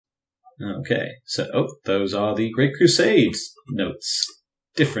Okay, so those are the Great Crusade notes.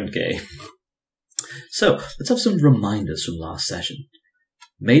 Different game. So, let's have some reminders from last session.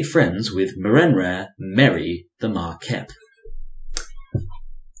 Made friends with Merenre, Merry, the Maa-Kep.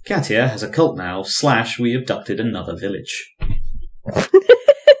 Katia has a cult now, / we abducted another village. Oh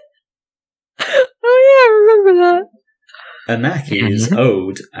yeah, I remember that. Anaki is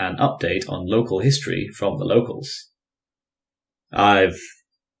owed an update on local history from the locals. I've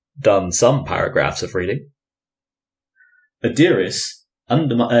done some paragraphs of reading. Adiris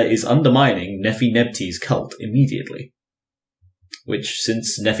is undermining Neffyneber's cult immediately. Which,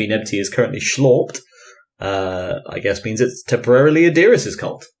 since Neffyneber is currently schlorped, I guess means it's temporarily Adiris'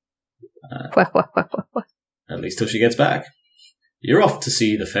 cult. At least till she gets back. You're off to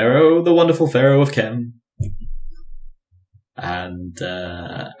see the Pharaoh, the wonderful Pharaoh of Kem. And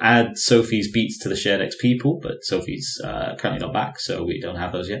add Sophie's beats to the shared XP pool, but Sophie's currently not back, so we don't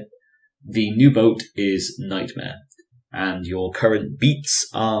have those yet. The new boat is Nightmare, and your current beats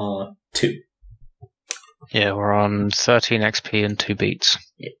are 2. Yeah, we're on 13 XP and 2 beats.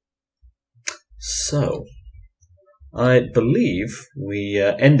 Yeah. So, I believe we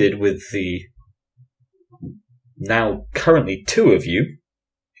ended with the now currently 2 of you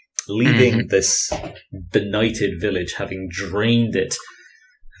leaving this benighted village, having drained it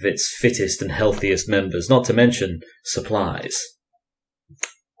of its fittest and healthiest members, not to mention supplies.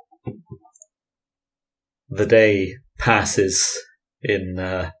 The day passes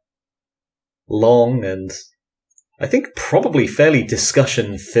in long and, I think, probably fairly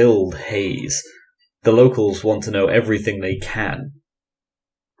discussion-filled haze. The locals want to know everything they can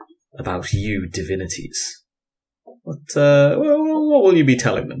about you divinities. What will you be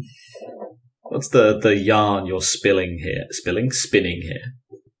telling them? What's the yarn you're spinning here?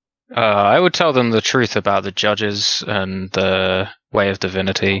 I would tell them the truth about the judges and the way of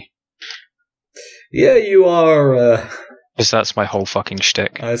divinity. Yeah, you are... Because that's my whole fucking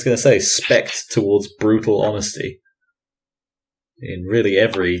shtick. I was going to say, spect towards brutal honesty. In really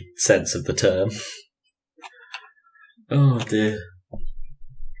every sense of the term. Oh dear.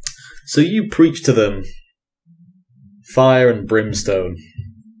 So you preach to them fire and brimstone.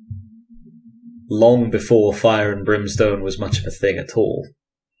 Long before fire and brimstone was much of a thing at all.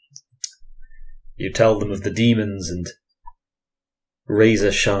 You tell them of the demons and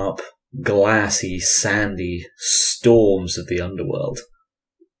razor-sharp, glassy, sandy storms of the underworld.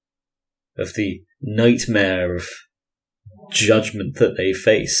 Of the nightmare of judgment that they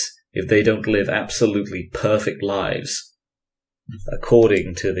face if they don't live absolutely perfect lives,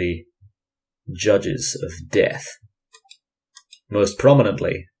 according to the judges of death. Most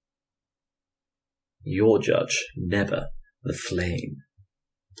prominently, your judge, Neffyneber, the Flame.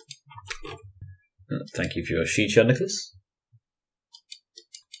 Thank you for your sheet, Nicholas.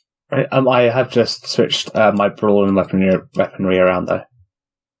 Right, I have just switched my brawl and weaponry around though.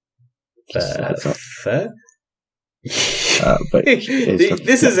 Fair. But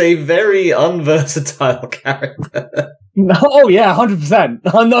this is a very unversatile character. No, oh yeah, 100%.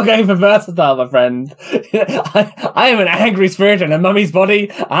 I'm not going for versatile, my friend. I am an angry spirit in a mummy's body.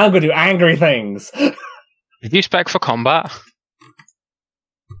 I'm going to do angry things. Did you spec for combat?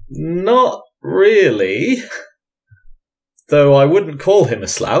 Not really. Though I wouldn't call him a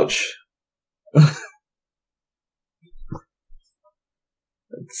slouch.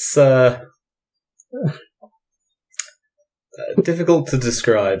 It's difficult to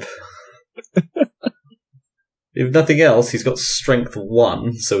describe. If nothing else, he's got strength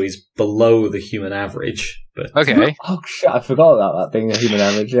 1, so he's below the human average. But Okay. Oh shit, I forgot about that being the human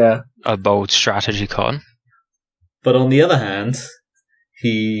average, yeah. A bold strategy, Con. But on the other hand,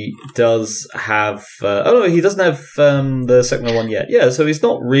 he does have... he doesn't have the second one yet. Yeah, so he's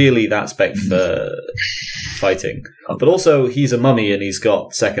not really that spec for fighting. But also, he's a mummy and he's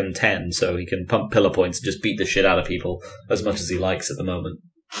got second 10, so he can pump pillar points and just beat the shit out of people as much as he likes at the moment.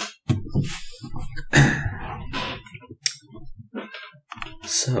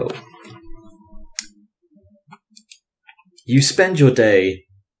 So, you spend your day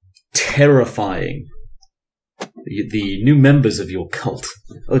terrifying the new members of your cult.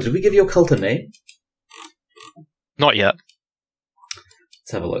 Oh, did we give your cult a name? Not yet.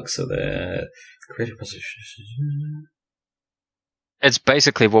 Let's have a look. So the creative position. It's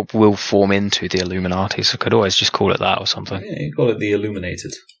basically what will form into the Illuminati, so I could always just call it that or something. Yeah, you call it the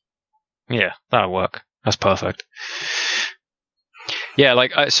Illuminated. Yeah, that'll work. That's perfect. Yeah,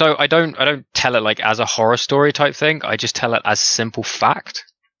 like so I don't tell it like as a horror story type thing. I just tell it as simple fact.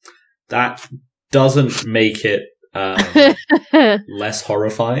 That doesn't make it less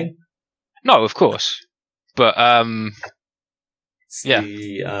horrifying. No, of course, but It's Yeah.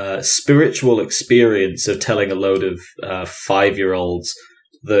 the spiritual experience of telling a load of 5-year-olds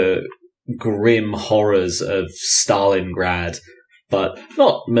the grim horrors of Stalingrad, but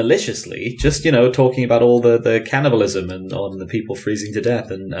not maliciously, just, talking about all the cannibalism and on the people freezing to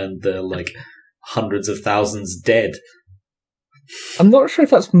death and the, hundreds of thousands dead. I'm not sure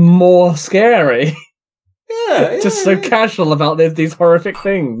if that's more scary. Yeah. Just so casual about these horrific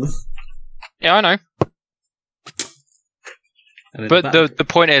things. Yeah, I know. And in But the the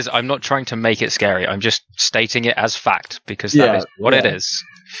point is, I'm not trying to make it scary. I'm just stating it as fact, because that is what it is.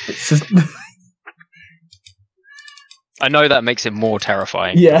 It's just... I know that makes it more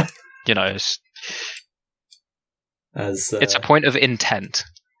terrifying. Yeah. It's as a point of intent.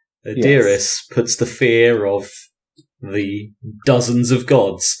 Adiris puts the fear of the dozens of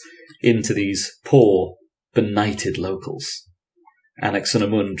gods into these poor, benighted locals.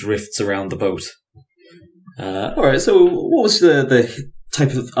 Anaxonamun drifts around the boat. Alright, so what was the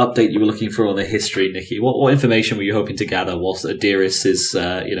type of update you were looking for on the history, Nikki? What information were you hoping to gather whilst Adiris is,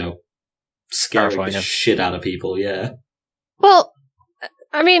 scaring Terrifying the him. shit out of people, yeah? Well,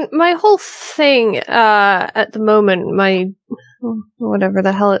 I mean, my whole thing at the moment, my whatever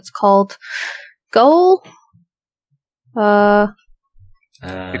the hell it's called, goal?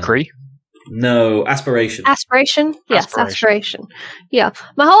 Decree? No, aspiration. Aspiration? Yes, Aspiration. aspiration. Yeah.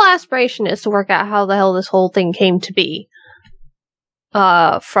 My whole aspiration is to work out how the hell this whole thing came to be.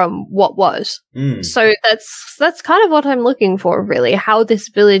 From what was. Mm. So that's kind of what I'm looking for, really. How this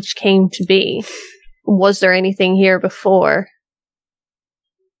village came to be. Was there anything here before?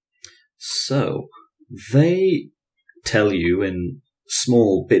 So, they tell you in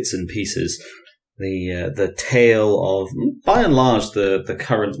small bits and pieces the tale of, by and large, the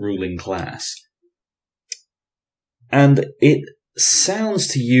current ruling class. And it sounds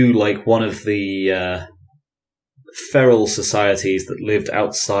to you like one of the feral societies that lived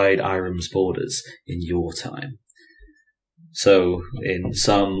outside Irem's borders in your time. So, in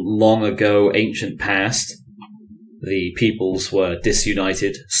some long ago ancient past, the peoples were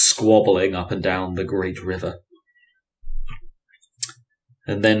disunited, squabbling up and down the great river.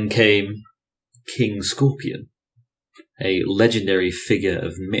 And then came King Scorpion, a legendary figure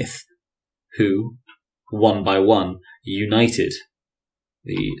of myth, who, one by one, united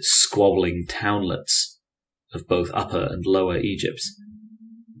the squabbling townlets of both Upper and Lower Egypt,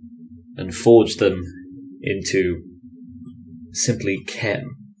 and forged them into simply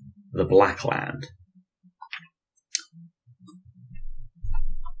Kem, the Black Land.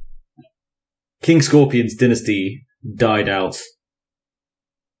 King Scorpion's dynasty died out.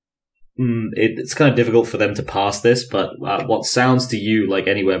 It's kind of difficult for them to pass this, but what sounds to you like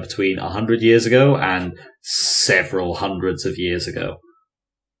anywhere between 100 years ago and several hundreds of years ago.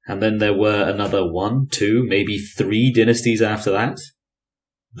 And then there were another 1, 2, maybe 3 dynasties after that.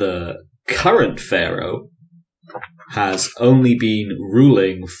 The current pharaoh has only been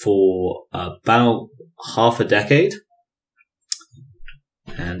ruling for about half a decade.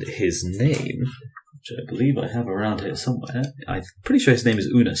 And his name, which I believe I have around here somewhere, I'm pretty sure his name is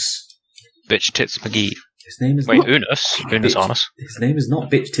Unas. Bitch Tits McGee. His name is Wait, not Unas? Unas Bitch- Honest. His name is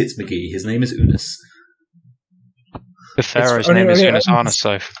not Bitch Tits McGee. His name is Unas. The pharaoh's only- name is only- Unas Honest,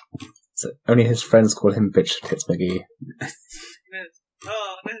 so... So only his friends call him Bitch Tits McGee.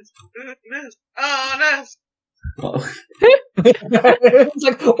 Oh, It's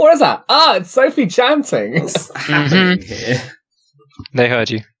like, what is that? Ah, it's Sophie chanting. what's happening here? They heard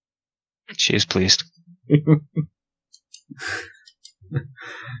you. She is pleased.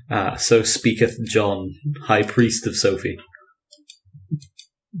 So speaketh John, High Priest of Sophie.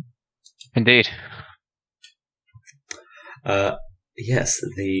 Indeed. Yes,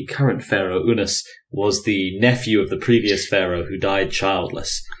 the current pharaoh, Unas, was the nephew of the previous pharaoh who died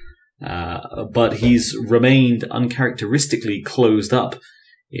childless. But he's remained uncharacteristically closed up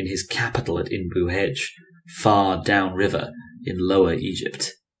in his capital at Inbu Hedge, far downriver in Lower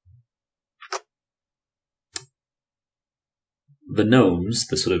Egypt. The gnomes,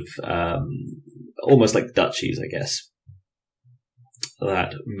 the sort of almost like duchies, I guess,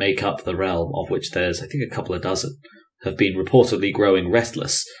 that make up the realm, of which there's, I think, a couple of dozen, have been reportedly growing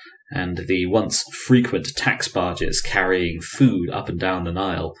restless, and the once frequent tax barges carrying food up and down the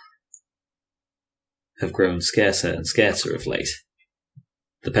Nile have grown scarcer and scarcer of late.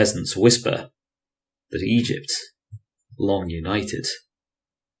 The peasants whisper that Egypt, long united,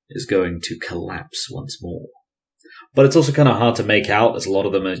 is going to collapse once more. But it's also kind of hard to make out, as a lot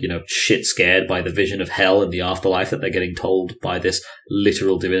of them are, shit scared by the vision of hell and the afterlife that they're getting told by this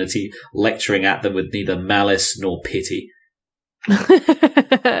literal divinity, lecturing at them with neither malice nor pity.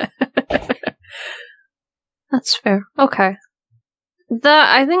 That's fair. Okay.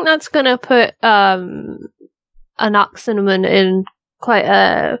 I think that's gonna put Anaxinomon in quite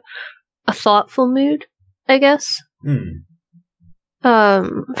a thoughtful mood, I guess.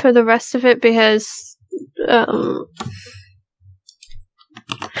 For the rest of it, because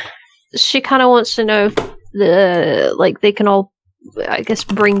she kind of wants to know if they can all, I guess,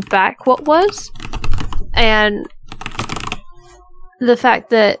 bring back what was, and the fact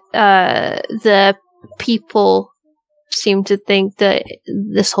that the people seem to think that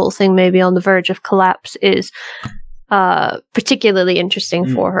this whole thing may be on the verge of collapse is particularly interesting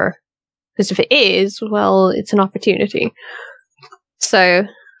for her. Because if it is, well, it's an opportunity. So,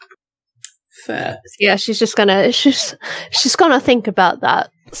 fair. Yeah, she's gonna think about that.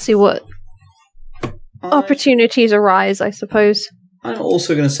 See what opportunities arise, I suppose. I'm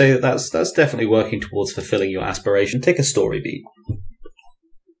also going to say that that's definitely working towards fulfilling your aspiration. Take a story beat.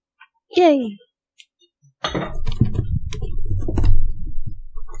 Yay. I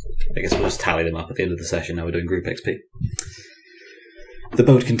guess we'll just tally them up at the end of the session. Now we're doing group XP. The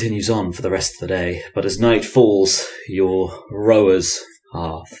boat continues on for the rest of the day, but as night falls, your rowers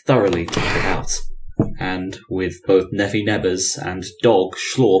are thoroughly tired out, and with both Neffynebers and Dog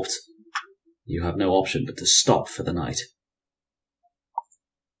schlorped, you have no option but to stop for the night.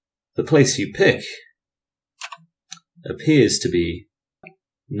 The place you pick appears to be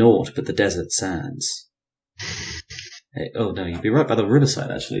naught but the desert sands. Oh no, you'd be right by the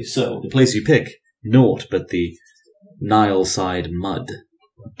riverside, actually. So, the place you pick, naught but the Nile-side mud.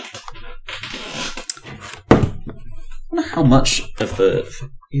 I wonder how much of the...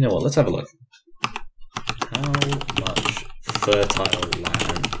 You know what, let's have a look. How much fertile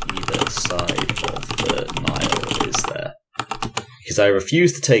land either side of the Nile is there? Because I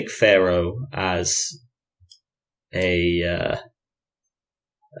refuse to take Pharaoh as an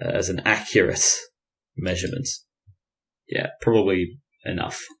accurate measurement. Yeah, probably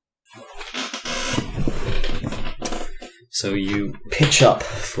enough. So you pitch up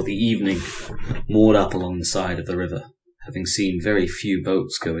for the evening, moored up along the side of the river, having seen very few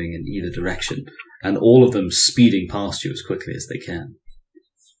boats going in either direction, and all of them speeding past you as quickly as they can.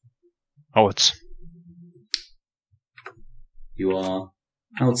 Oh, it's... You are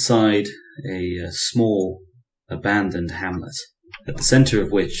outside a small, abandoned hamlet, at the centre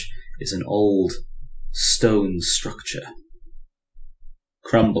of which is an old stone structure,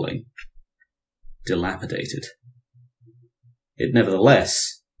 crumbling, dilapidated. It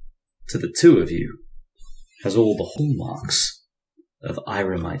nevertheless, to the two of you, has all the hallmarks of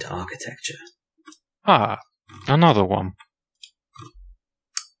Iremite architecture. Ah, another one.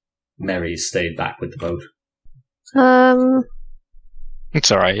 Mary stayed back with the boat.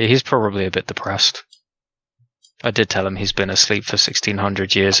 It's alright, he's probably a bit depressed. I did tell him he's been asleep for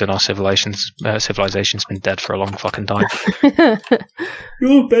 1600 years and our civilization's been dead for a long fucking time.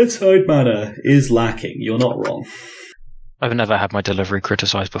 Your bedside manner is lacking, you're not wrong. I've never had my delivery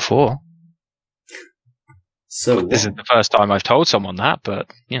criticised before. So this is the first time I've told someone that,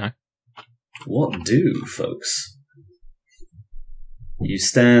 but, you know. What do, folks? You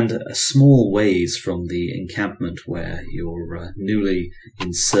stand a small ways from the encampment where your newly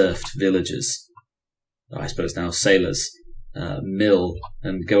ensurfed villagers, I suppose now sailors, mill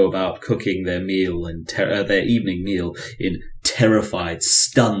and go about cooking their meal and their evening meal in terrified,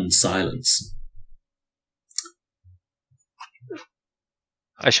 stunned silence.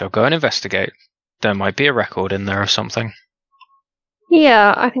 I shall go and investigate. There might be a record in there or something.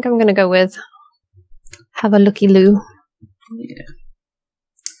 Yeah, I think I'm going to go with have a looky-loo. Yeah.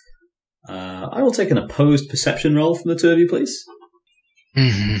 I will take an opposed perception roll from the two of you, please.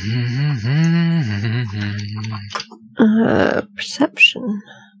 Perception.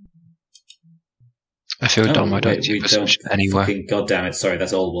 I feel dumb. I don't do perception anywhere. Fucking goddamn it! Sorry,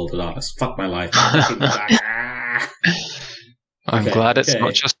 that's old world of darkness. Fuck my life. I'm glad it's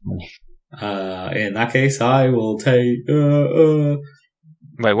not just me. In that case, I will take.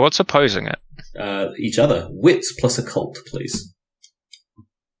 Wait, what's opposing it? Each other. Wits plus occult, please.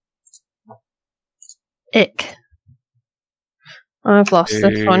 Ick. I've lost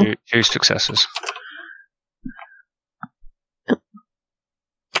this one. 2 successes.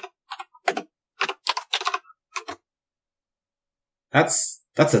 That's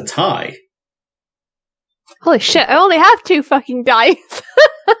a tie. Holy shit, I only have 2 fucking dice.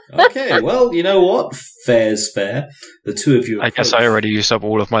 Okay, well, you know what? Fair's fair. The two of you... I guess I already used up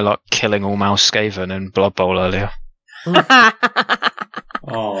all of my luck killing all Mouse Skaven in Blood Bowl earlier.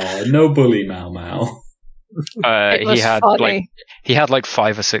 Oh, no bully, Mau Mau. He had like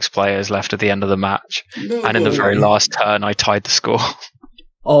 5 or 6 players left at the end of the match, and in the very last turn, I tied the score.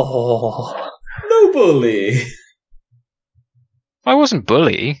 Oh, no bully. I wasn't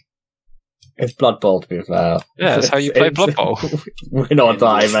bully. It's Blood Bowl, to be fair. Yeah, that's how you play Blood Bowl. We're not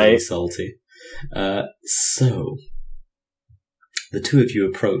die, Endlessly mate. salty. So, the two of you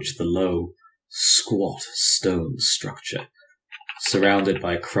approach the low, squat stone structure, surrounded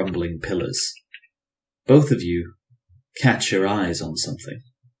by crumbling pillars. Both of you catch your eyes on something.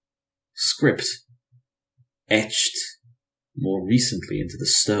 Script, etched more recently into the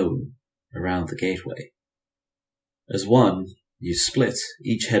stone around the gateway. As one, you split,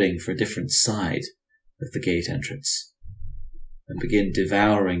 each heading for a different side of the gate entrance, and begin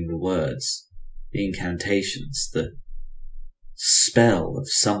devouring the words, the incantations, the spell of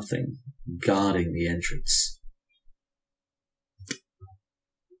something guarding the entrance.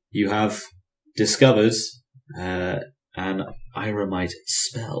 You have discovered an Iremite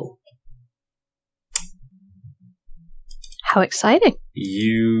spell. How exciting.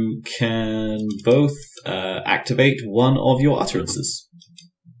 You can both activate one of your utterances.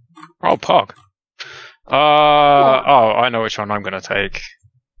 Oh, Pog. I know which one I'm going to take.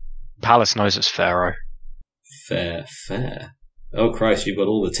 Palace knows it's Pharaoh. Fair. Oh, Christ, you've got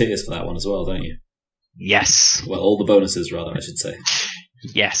all the tiers for that one as well, don't you? Yes. Well, all the bonuses, rather, I should say.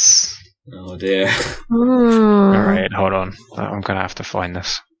 Yes. Oh, dear. Alright, hold on. I'm going to have to find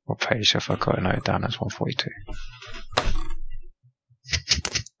this. What page have I got it noted down as 142?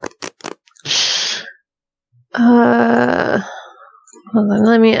 Hold on,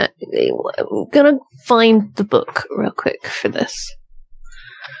 I'm gonna find the book real quick for this.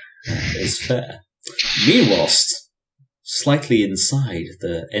 It's fair. Meanwhile, slightly inside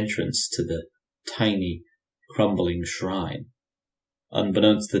the entrance to the tiny, crumbling shrine,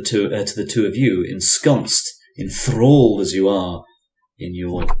 unbeknownst to the two of you, ensconced, enthralled as you are in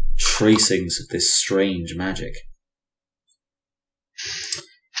your tracings of this strange magic,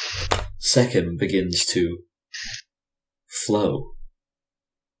 Second begins to flow,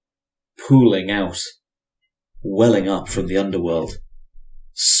 pooling out, welling up from the underworld,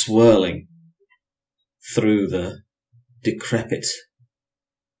 swirling through the decrepit,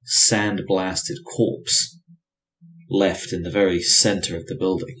 sand-blasted corpse left in the very centre of the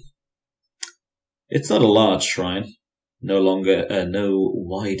building. It's not a large shrine, no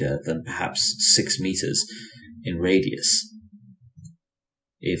wider than perhaps 6 meters in radius,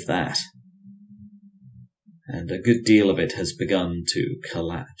 if that. And a good deal of it has begun to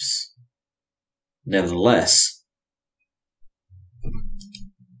collapse. Nevertheless,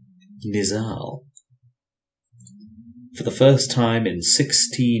 NIZAL, for the first time in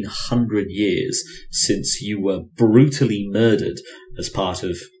 1600 years since you were brutally murdered as part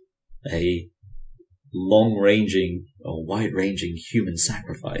of a long-ranging or wide-ranging human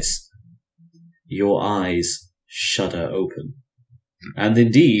sacrifice, your eyes shudder open. And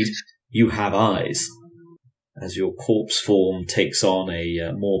indeed, you have eyes, as your corpse form takes on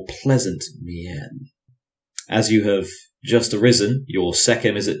a more pleasant mien. As you have just arisen, your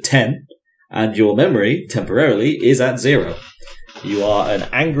sechem is at 10, and your memory, temporarily, is at 0. You are an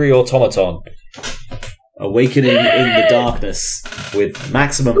angry automaton, awakening in the darkness with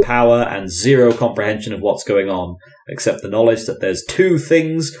maximum power and 0 comprehension of what's going on, except the knowledge that there's 2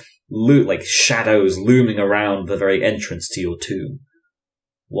 things, like shadows looming around the very entrance to your tomb.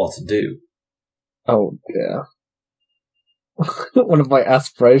 What to do? Oh, dear. One of my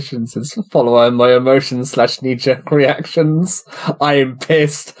aspirations is to follow my emotions / knee-jerk reactions. I am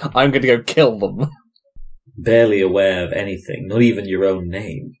pissed. I'm going to go kill them. Barely aware of anything, not even your own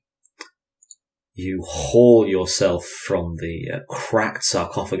name, you haul yourself from the cracked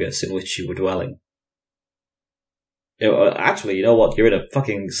sarcophagus in which you were dwelling. Actually, you know what? You're in a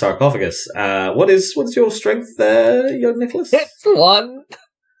fucking sarcophagus. What's your strength there, young Nicholas? It's 1.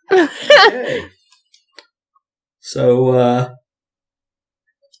 Okay. So,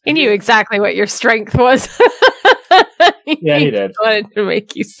 He knew exactly what your strength was. Yeah, he did. Wanted to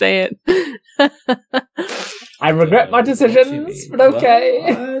make you say it. I regret my decisions, but okay.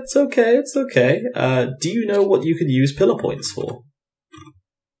 Well, it's okay. Do you know what you could use pillar points for?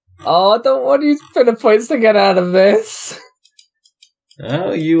 Oh, I don't want to use pillar points to get out of this.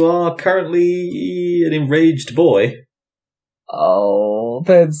 Oh, you are currently an enraged boy. Oh,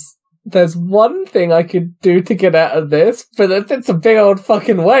 there's one thing I could do to get out of this, but it's a big old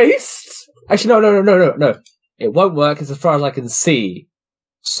fucking waste. Actually, no. It won't work as far as I can see.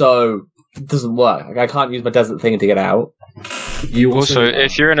 So, it doesn't work. Like, I can't use my desert thing to get out. You Also,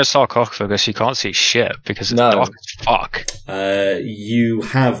 if you're in a sarcophagus, you can't see shit because it's dark as fuck. You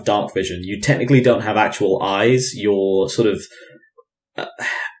have dark vision. You technically don't have actual eyes. You're sort of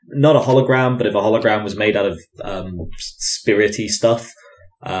not a hologram, but if a hologram was made out of spirity stuff,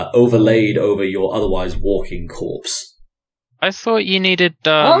 overlaid over your otherwise walking corpse. I thought you needed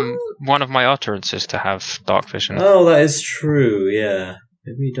one of my utterances to have dark vision. Oh, that is true, yeah.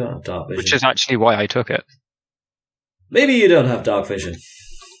 Maybe you don't have dark vision. Which is actually why I took it. Maybe you don't have dark vision.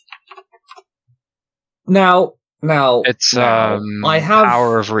 Now, It's I have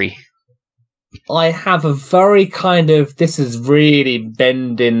Power of Re. I have a very kind of, this is really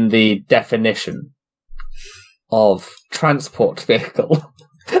bending the definition of transport vehicle.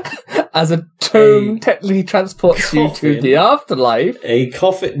 As a tomb technically transports you to the afterlife. A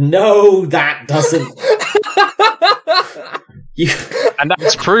coffin? No, that doesn't. And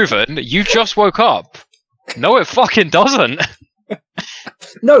that's proven. You just woke up. No, it fucking doesn't.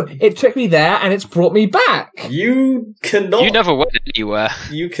 No, it took me there and it's brought me back. You cannot. You never went anywhere.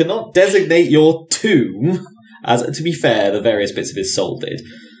 You cannot designate your tomb as. To be fair, the various bits of his soul did.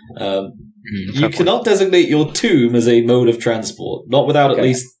 You cannot designate your tomb as a mode of transport, not without at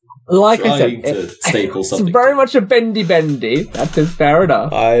least like I trying said, to staple something. It's very much a bendy. That is fair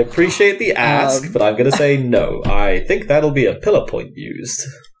enough. I appreciate the ask, but I'm going to say no. I think that'll be a pillar point used.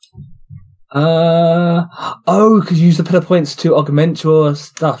 Because you use the pillar points to augment your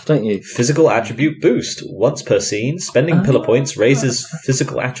stuff, don't you? Physical attribute boost. Once per scene, spending pillar points raises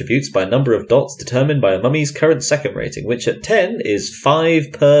physical attributes by number of dots determined by a mummy's current second rating, which at 10 is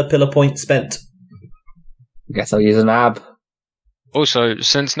 5 per pillar point spent. I guess I'll use an ab. Also,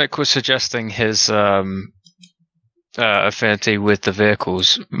 since Nick was suggesting his affinity with the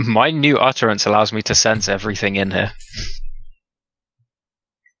vehicles, my new utterance allows me to sense everything in here.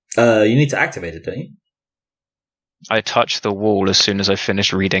 You need to activate it, don't you? I touch the wall as soon as I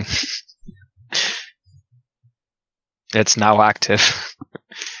finish reading. It's now active.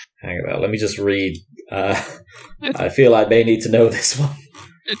 Hang about, let me just read. I feel I may need to know this one.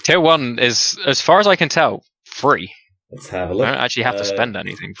 Tier 1 is, as far as I can tell, free. Let's have a look. I don't actually have to spend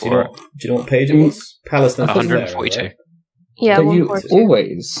anything for it. Do you know what page it was? Palace 142. Right? Yeah, But you 142.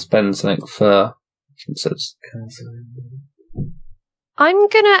 always spend something for entrances. I'm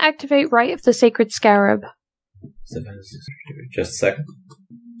gonna activate Rite of the Sacred Scarab. Just a second.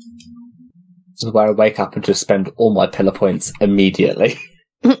 This is where I wake up and just spend all my pillar points immediately.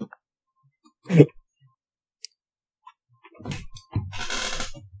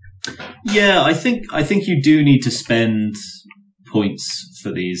 Yeah, I think you do need to spend points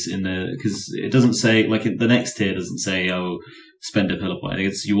for these in the, because it doesn't say, like, the next tier doesn't say, oh, spend a pillar point. I think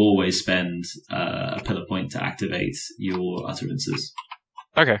it's you always spend a pillar point to activate your utterances.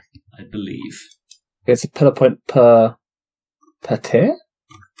 Okay. I believe. It's a pillar point per tier?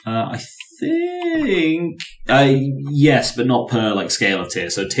 I think yes, but not per like scale of tier.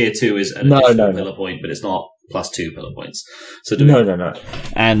 So tier 2 is an additional pillar point, but it's not +2 pillar points. So No.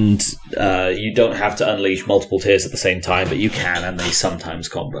 And you don't have to unleash multiple tiers at the same time, but you can, and they sometimes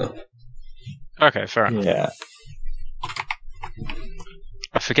combo. Okay, fair enough. Yeah.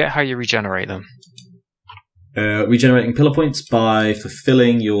 I forget how you regenerate them. Regenerating pillar points by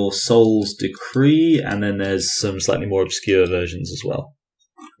fulfilling your soul's decree, and then there's some slightly more obscure versions as well.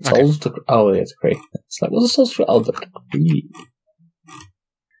 Soul's decree. Oh, yeah, decree. It's like, what's a soul's decree? Oh, the decree.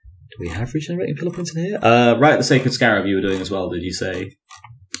 Do we have regenerating pillar points in here? Right, the Sacred Scarab you were doing as well, did you say,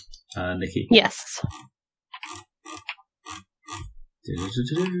 Nikki? Yes.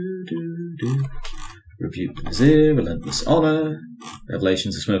 Rebuke the Nazir, Relentless Honor,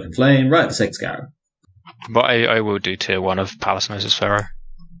 Revelations of Smoke and Flame. Right, the Sacred Scarab. But I will do tier 1 of Palace Moses Pharaoh.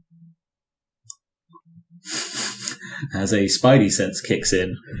 As a spidey sense kicks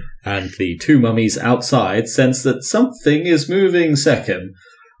in, and the two mummies outside sense that something is moving second.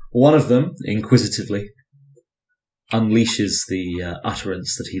 One of them, inquisitively, unleashes the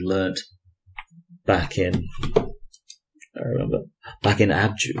utterance that he learnt back in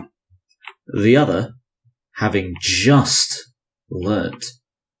Abju. The other, having just learnt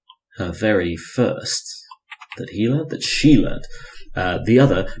her very first that she learnt. The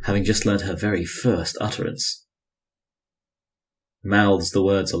other, having just learnt her very first utterance, mouths the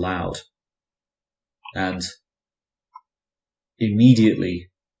words aloud, and immediately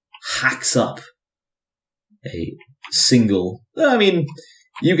hacks up a single... I mean,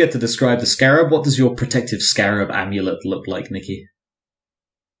 you get to describe the scarab. What does your protective scarab amulet look like, Nikki?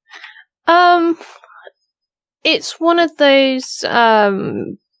 It's one of those,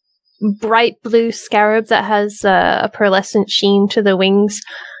 bright blue scarab that has a pearlescent sheen to the wings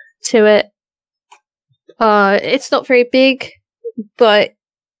to it. It's not very big, but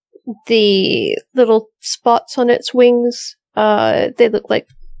the little spots on its wings, they look like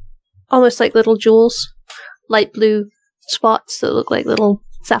almost like little jewels, light blue spots that look like little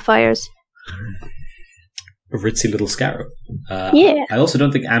sapphires. ritzy little scarab. Yeah. I also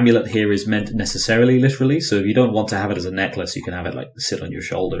don't think amulet here is meant necessarily literally, so if you don't want to have it as a necklace, you can have it like sit on your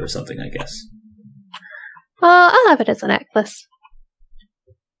shoulder or something, I guess. I'll have it as a necklace.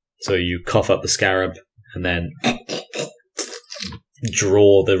 So you cough up the scarab and then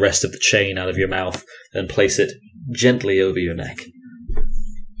draw the rest of the chain out of your mouth and place it gently over your neck.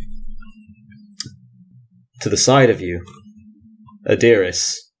 To the side of you,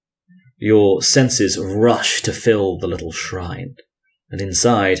 Adiris, your senses rush to fill the little shrine, and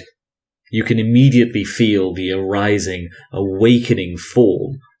inside you can immediately feel the arising, awakening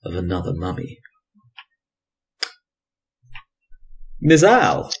form of another mummy.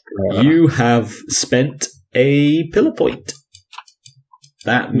 Nizal, you have spent a pillar point.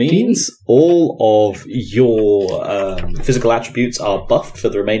 That means all of your physical attributes are buffed for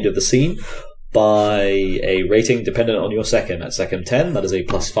the remainder of the scene by a rating dependent on your second. At second 10, that is a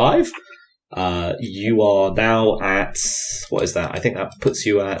 +5. You are now at... what is that? I think that puts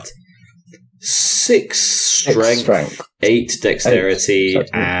you at 6 strength, 8 dexterity,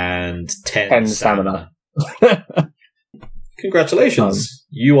 and 10 stamina. Congratulations.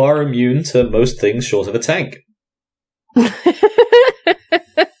 You are immune to most things short of a tank.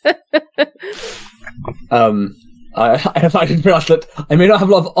 I didn't realize that I may not have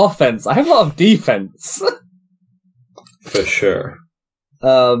a lot of offense. I have a lot of defense. For sure.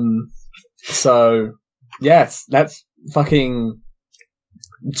 So, yes, let's fucking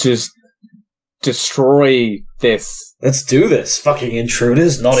just destroy this. Let's do this, fucking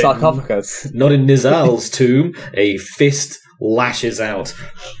intruders. Sarcophagus. Not in Nizal's tomb. A fist lashes out,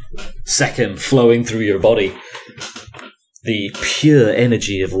 second flowing through your body. The pure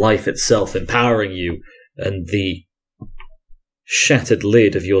energy of life itself empowering you, and the shattered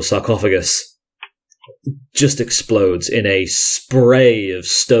lid of your sarcophagus just explodes in a spray of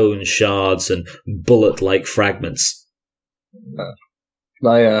stone shards and bullet-like fragments.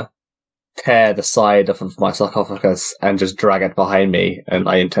 I tear the side off of my sarcophagus and just drag it behind me, and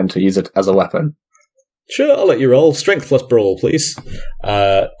I intend to use it as a weapon. Sure, I'll let you roll. Strength plus brawl, please.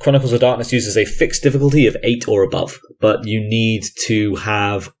 Chronicles of Darkness uses a fixed difficulty of 8 or above, but you need to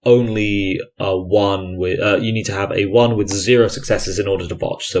have only a 1 with... you need to have a 1 with 0 successes in order to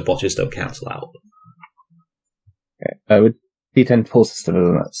botch, so botches don't cancel out. Okay. With D10 pull system,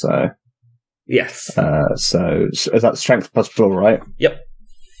 isn't it? So... yes. So is that strength plus brawl, right? Yep.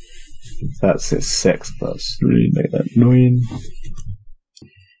 That's 6 plus 3, make that 9.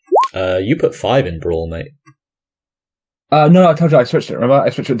 You put 5 in brawl, mate. No, I told you I switched it, remember? I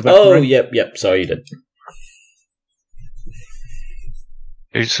switched it with the best. Oh, yep, sorry you did.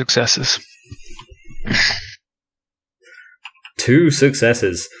 2 successes. 2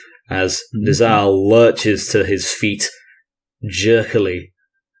 successes as Nizal lurches to his feet jerkily,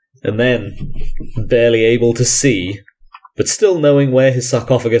 and then, barely able to see, but still knowing where his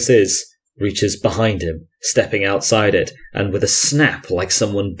sarcophagus is, reaches behind him, stepping outside it, and with a snap like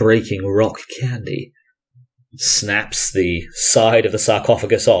someone breaking rock candy, snaps the side of the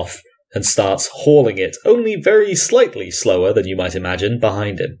sarcophagus off and starts hauling it, only very slightly slower than you might imagine,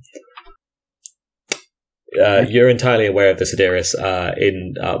 behind him. You're entirely aware of this, Adiris.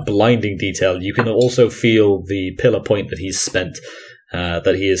 In blinding detail, you can also feel the pillar point that he's spent,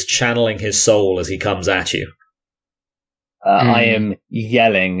 that he is channeling his soul as he comes at you. I am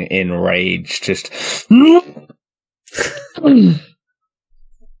yelling in rage, just...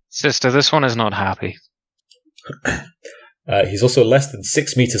 Sister, this one is not happy. He's also less than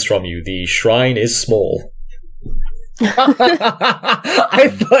 6 meters from you. The shrine is small. I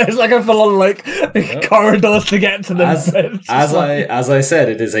thought it was like a full-on, corridors to get to them. As I said,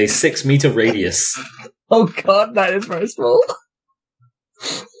 it is a 6 meter radius. Oh god, that is very small.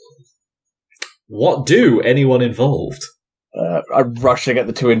 What do anyone involved? I'm rushing at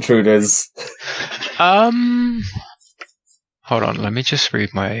the 2 intruders. Hold on, let me just read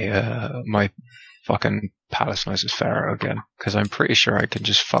my my fucking Palace Noises Pharaoh again, because I'm pretty sure I can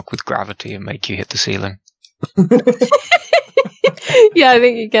just fuck with gravity and make you hit the ceiling. Yeah, I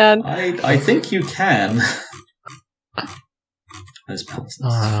think you can. I think you can.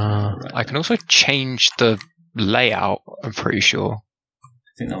 I can also change the layout, I'm pretty sure. I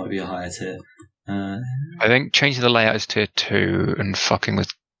think that might be a higher tier. I think changing the layout is tier 2 and fucking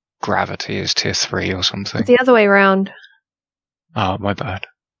with gravity is tier 3 or something. The other way around. Oh, my bad.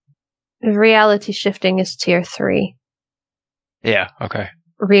 Reality shifting is tier 3. Yeah, okay.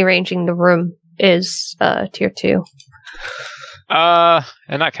 Rearranging the room is tier 2. In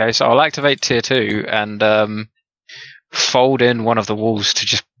that case, I'll activate tier 2 and fold in one of the walls to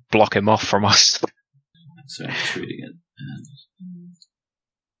just block him off from us. So I'm just reading it.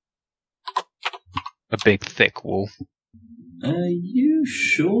 A big, thick wall. Are you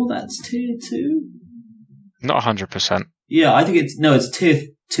sure that's tier 2? Not 100%. Yeah, I think it's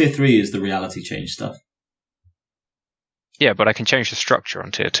tier 3 is the reality change stuff. Yeah, but I can change the structure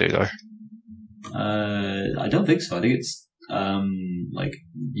on tier 2, though. I don't think so. I think it's, like,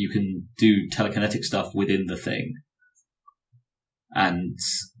 you can do telekinetic stuff within the thing. And,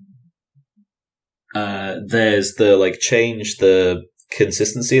 there's the, like, change the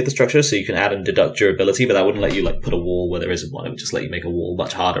consistency of the structure, so you can add and deduct durability, but that wouldn't let you, like, put a wall where there isn't one. It would just let you make a wall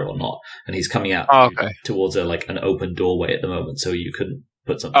much harder or not. And he's coming out towards an open doorway at the moment, so you couldn't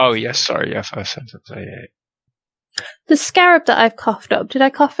put something. Oh, yes, sorry, yes, I said that. Yeah. The scarab that I've coughed up, did I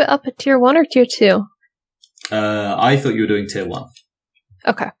cough it up at tier 1 or tier 2? I thought you were doing tier 1.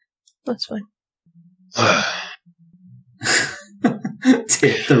 Okay, that's fine.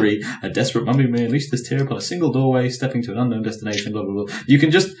 Tier 3. A desperate mummy may unleash this tier upon a single doorway, stepping to an unknown destination, blah, blah, blah. You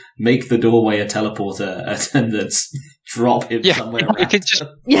can just make the doorway a teleporter and then drop him somewhere around. I could just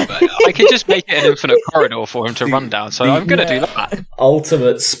make it an infinite corridor for him to run down, so I'm going to do that.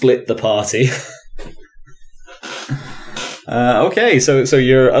 Ultimate split the party. Okay, so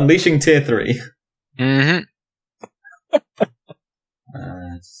you're unleashing tier 3. Mm-hmm.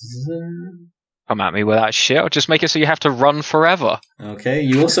 Come at me with that shit. I'll just make it so you have to run forever. Okay,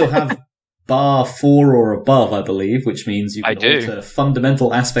 you also have bar 4 or above, I believe, which means you can alter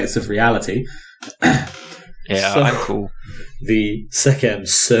fundamental aspects of reality. Yeah, so I'm cool. The Sekhem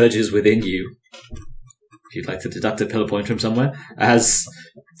surges within you. If you'd like to deduct a pillar point from somewhere, has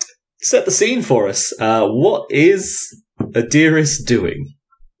set the scene for us. What is Adiris doing?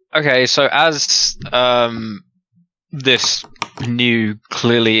 Okay, so as this new,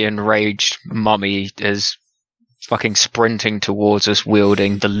 clearly enraged mummy is fucking sprinting towards us,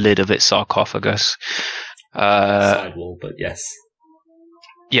 wielding the lid of its sarcophagus. Sidewall, but yes.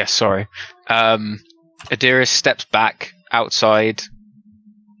 Yes, sorry. Adiris steps back outside,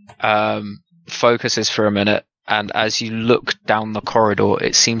 focuses for a minute, and as you look down the corridor,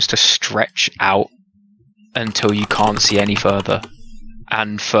 it seems to stretch out until you can't see any further.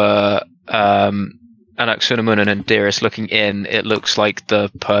 And for Anaxunamun and Adiris looking in, it looks like the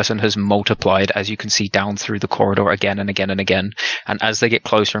person has multiplied, as you can see down through the corridor again and again and again. And as they get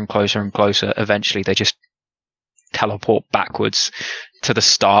closer and closer and closer, eventually they just teleport backwards to the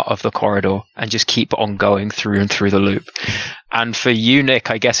start of the corridor and just keep on going through and through the loop. And for you,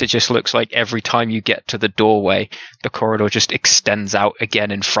 Nick, I guess it just looks like every time you get to the doorway, the corridor just extends out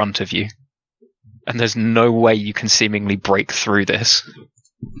again in front of you. And there's no way you can seemingly break through this.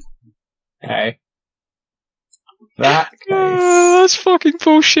 Okay. That case. That's fucking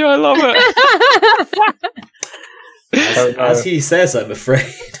bullshit, I love it. As he says, I'm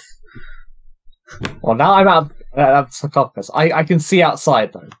afraid. Well, now I'm out of sarcophagus. I can see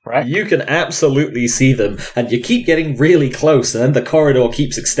outside, though, right? You can absolutely see them, and you keep getting really close, and then the corridor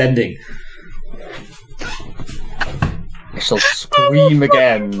keeps extending. I shall scream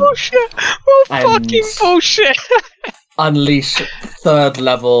again. Bullshit. Oh, fucking bullshit. Unleash my third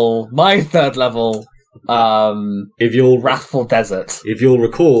level, if you'll Wrathful Desert. If you'll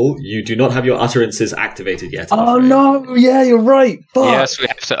recall, you do not have your utterances activated yet. Oh no! Yeah, you're right. Fuck. Yes, we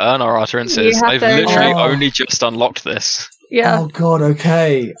have to earn our utterances. I've literally only just unlocked this. Yeah. Oh god.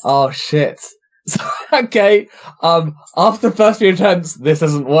 Okay. Oh shit. Okay. After the first few attempts, this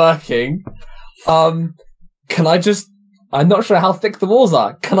isn't working. Can I just? I'm not sure how thick the walls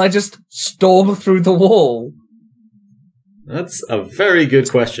are. Can I just storm through the wall? That's a very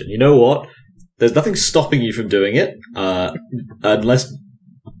good question. You know what? There's nothing stopping you from doing it, unless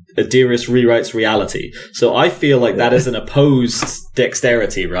Adiris rewrites reality. So I feel like that is an opposed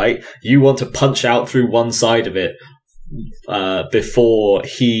dexterity, right? You want to punch out through one side of it before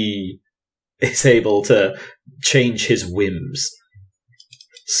he is able to change his whims.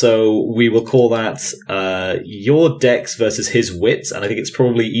 So we will call that your dex versus his wits, and I think it's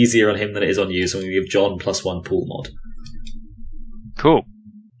probably easier on him than it is on you, so I'm going to give John +1 pool mod. Cool.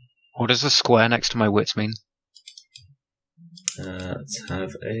 What does the square next to my wits mean? Let's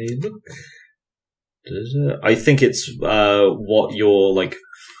have a look. I think it's what your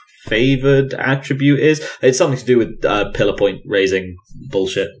favored attribute is. It's something to do with pillar point raising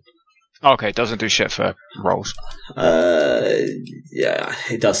bullshit. Okay, it doesn't do shit for rolls. Yeah,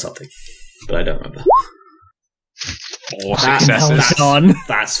 it does something, but I don't remember. 4 successes.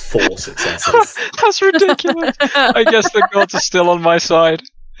 That's 4 successes. That's ridiculous. I guess the gods are still on my side.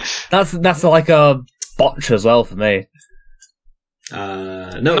 That's like a botch as well for me.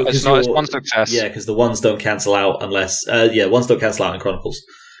 No, it's not. It's 1 success. Yeah, because the ones don't cancel out unless. Ones don't cancel out in Chronicles.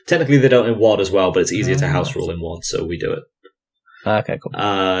 Technically, they don't in WoD as well, but it's easier to house rule in WoD, so we do it. Okay, cool.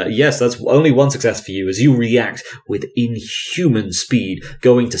 Yes, that's only one success for you as you react with inhuman speed,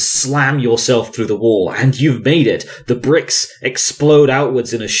 going to slam yourself through the wall, and you've made it. The bricks explode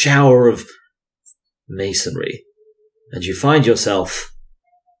outwards in a shower of masonry, and you find yourself...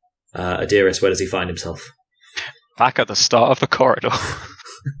 Adiris, where does he find himself? Back at the start of the corridor.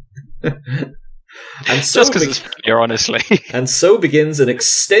 And so just because it's funnier, honestly. And so begins an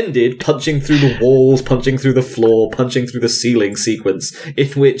extended punching through the walls, punching through the floor, punching through the ceiling sequence, in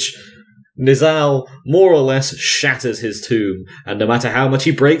which Nizal more or less shatters his tomb, and no matter how much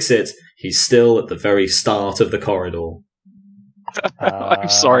he breaks it, he's still at the very start of the corridor. I'm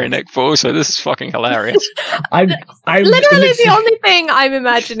sorry, Nick, but also this is fucking hilarious. I'm literally the only thing I'm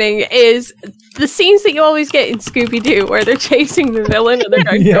imagining is the scenes that you always get in Scooby-Doo where they're chasing the villain and they're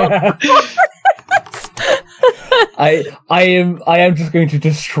going, yeah. I am just going to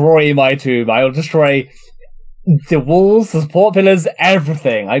destroy my tomb. I will destroy the walls, the support pillars,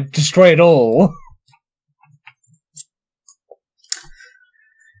 everything. I destroy it all.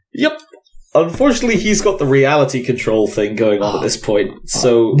 Yep. Unfortunately, he's got the reality control thing going on at this point,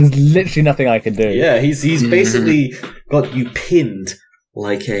 so... There's literally nothing I can do. Yeah, he's basically got you pinned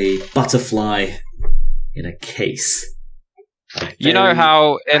like a butterfly in a case. You know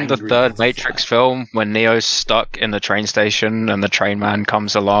how in the third Matrix film, when Neo's stuck in the train station and the train man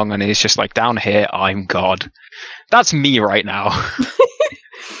comes along and he's just like, down here, I'm God. That's me right now.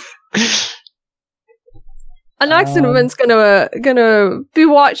 Anaxinoman's gonna be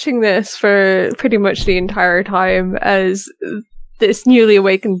watching this for pretty much the entire time as this newly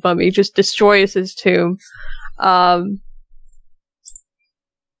awakened mummy just destroys his tomb. And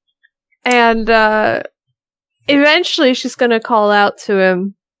eventually she's gonna call out to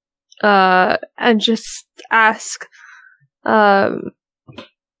him and just ask or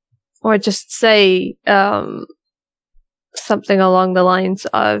just say something along the lines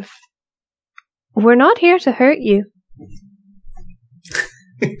of, "We're not here to hurt you."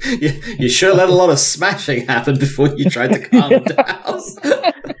 You sure let a lot of smashing happen before you tried to calm him down.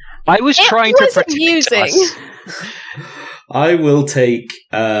 I was trying to protect amusing. us. I will take...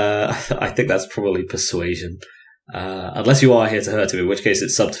 I think that's probably persuasion. Unless you are here to hurt him, in which case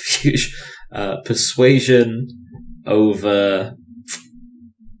it's subterfuge. Persuasion over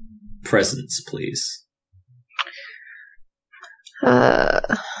presence, please. I'll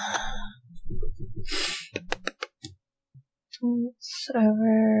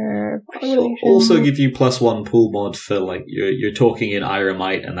also give you +1 pool mod for, like, you're talking in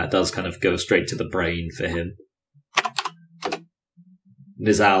Iremite, and that does kind of go straight to the brain for him.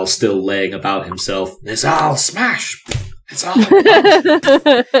 Nizal still laying about himself. Nizal smash! Nizal!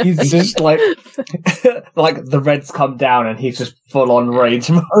 He's just like the reds come down and he's just full on rage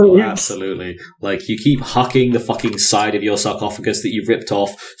mode. Oh, absolutely. Like, you keep hucking the fucking side of your sarcophagus that you ripped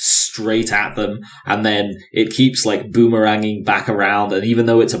off straight at them, and then it keeps, like, boomeranging back around, and even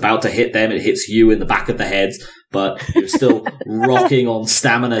though it's about to hit them, it hits you in the back of the head, but you're still rocking on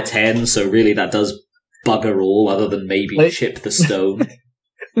stamina 10, so really that does bugger all, other than maybe chip the stone.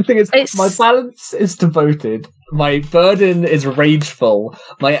 The thing is, my balance is devoted, my burden is rageful,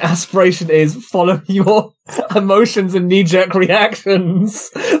 my aspiration is follow your emotions and knee-jerk reactions,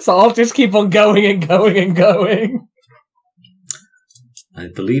 so I'll just keep on going and going and going. I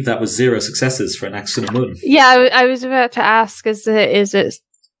believe that was 0 successes for an Anaxinomun. Yeah, I was about to ask, is it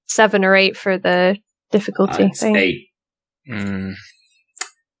 7 or 8 for the difficulty It's thing? 8. Mm.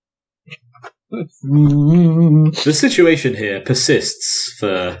 The situation here persists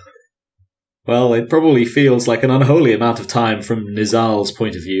for, well, it probably feels like an unholy amount of time from Nizal's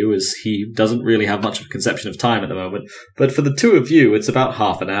point of view, as he doesn't really have much of a conception of time at the moment, but for the two of you, it's about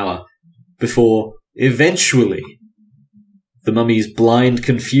half an hour, before, eventually, the mummy's blind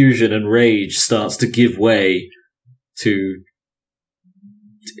confusion and rage starts to give way to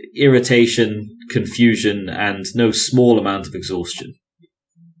irritation, confusion, and no small amount of exhaustion.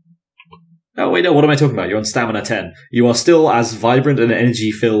 Oh, wait, no, what am I talking about? You're on stamina 10. You are still as vibrant and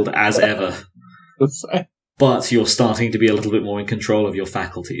energy-filled as ever. But you're starting to be a little bit more in control of your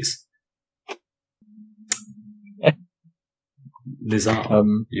faculties.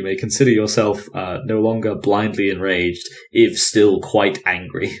 Nizal, you may consider yourself no longer blindly enraged, if still quite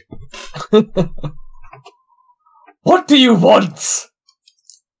angry. What do you want?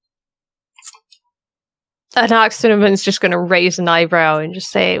 Anaxinoman's just going to raise an eyebrow and just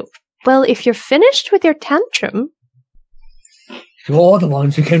say, "Well, if you're finished with your tantrum..." You're the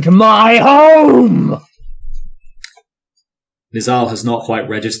ones who came to my home! Nizal has not quite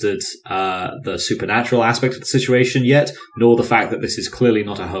registered the supernatural aspect of the situation yet, nor the fact that this is clearly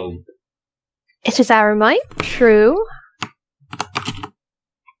not a home. It is Aramite, true.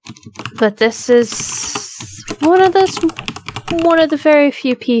 But this is one of the very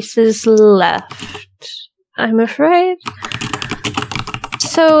few pieces left, I'm afraid.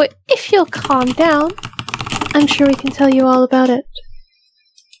 So, if you'll calm down, I'm sure we can tell you all about it.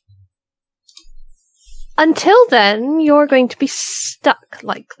 Until then, you're going to be stuck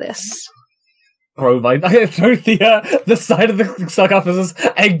like this. Throw the side of the sarcophagus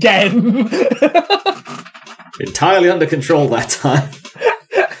again. Entirely under control that time.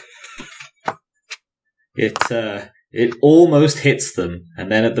 It almost hits them, and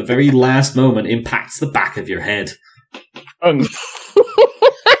then at the very last moment impacts the back of your head. I'm sorry,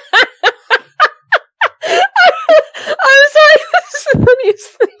 that's the funniest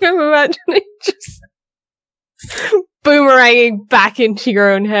thing I'm imagining. Just boomeranging back into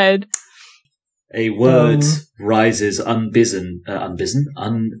your own head. A word rises unbidden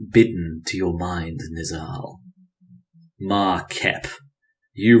to your mind, Nizal. Maa-Kep.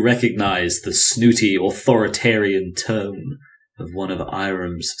 You recognize the snooty, authoritarian tone of one of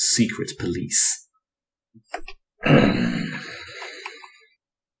Irem's secret police.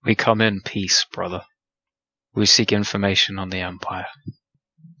 We come in peace, brother. We seek information on the Empire.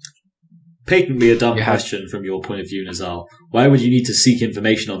 Patently a dumb question from your point of view, Nizal. Why would you need to seek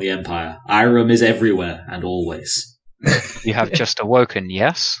information on the Empire? Irem is everywhere and always. You have just awoken,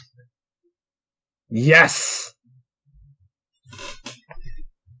 yes? Yes!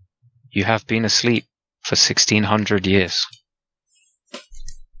 You have been asleep for 1600 years.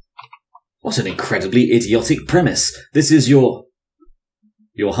 What an incredibly idiotic premise. This is your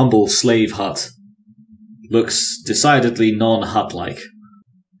humble slave hut. Looks decidedly non-hut-like.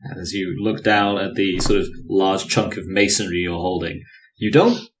 As you look down at the sort of large chunk of masonry you're holding, you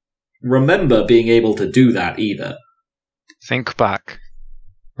don't remember being able to do that either. Think back.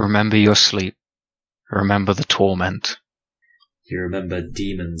 Remember your sleep. Remember the torment. You remember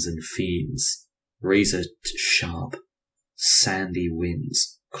demons and fiends, razor-sharp, sandy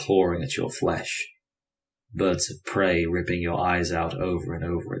winds clawing at your flesh, birds of prey ripping your eyes out over and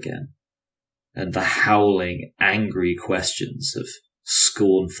over again, and the howling, angry questions of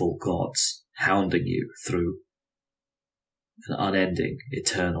scornful gods hounding you through an unending,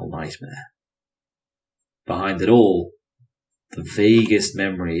 eternal nightmare. Behind it all, the vaguest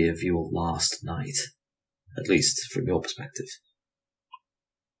memory of your last night, at least from your perspective,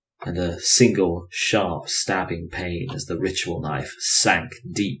 and a single sharp stabbing pain as the ritual knife sank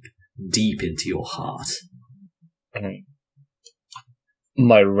deep, deep into your heart.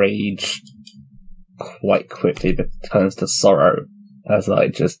 My rage quite quickly turns to sorrow as I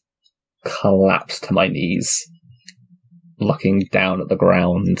just collapse to my knees, looking down at the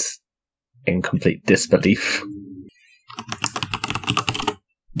ground in complete disbelief.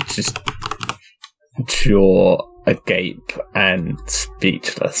 Just jaw agape and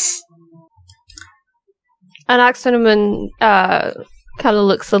speechless. And Axonoman kind of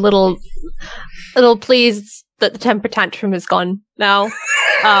looks a little pleased that the temper tantrum is gone now.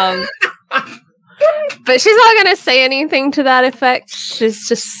 But she's not going to say anything to that effect. She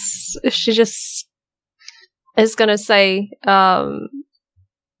just is going to say, the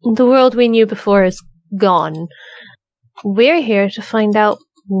world we knew before is gone. We're here to find out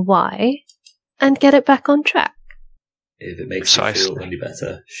why and get it back on track. If it makes you feel any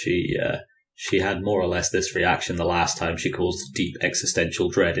better, she had more or less this reaction the last time she caused deep existential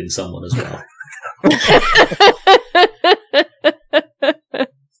dread in someone as well.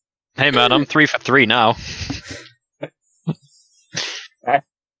 Hey man, I'm 3 for 3 now.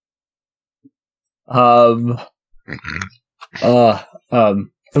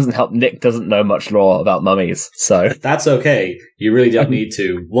 Doesn't help. Nick doesn't know much lore about mummies, so that's okay. You really don't need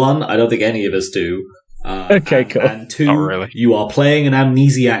to. One, I don't think any of us do. Okay, cool. And two, you are playing an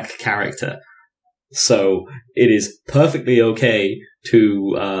amnesiac character, so it is perfectly okay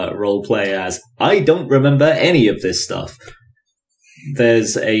to roleplay as I don't remember any of this stuff.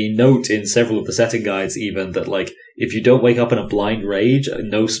 There's a note in several of the setting guides even that, like, if you don't wake up in a blind rage,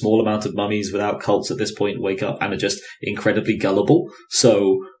 no small amount of mummies without cults at this point wake up and are just incredibly gullible.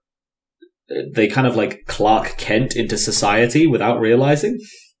 So they kind of like Clark Kent into society without realizing.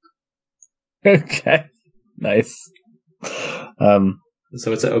 Okay. Nice. So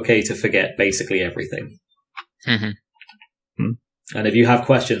it's okay to forget basically everything. Mm-hmm. And if you have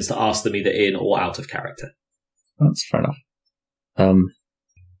questions, to ask them either in or out of character. That's fair enough.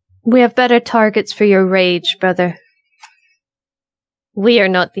 We have better targets for your rage, brother. We are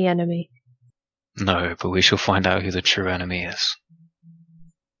not the enemy. No, but we shall find out who the true enemy is.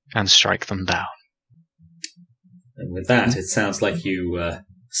 And strike them down. And with that, it sounds like you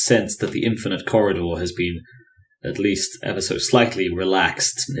sense that the infinite corridor has been at least ever so slightly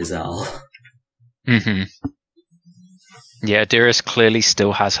relaxed Nizal. Mm-hmm. Yeah, Dearest clearly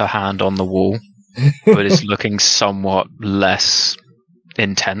still has her hand on the wall, but is looking somewhat less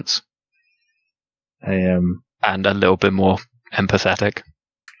intense. And a little bit more empathetic.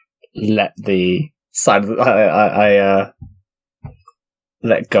 Let the side of I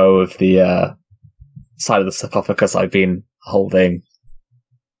let go of the side of the sarcophagus I've been holding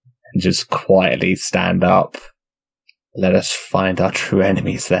and just quietly stand up. Let us find our true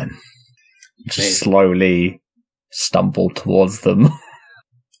enemies then. Just slowly stumble towards them.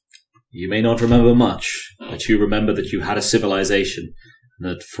 You may not remember much, but you remember that you had a civilization, and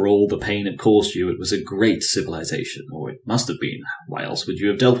that for all the pain it caused you, it was a great civilization, or it must have been. Why else would you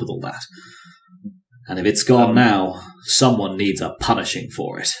have dealt with all that? And if it's gone now, someone needs a punishing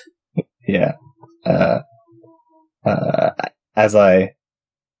for it. Yeah. As I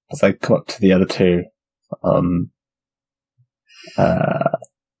come up to the other two,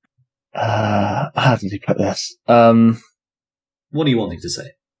 how did he put this? What are you wanting to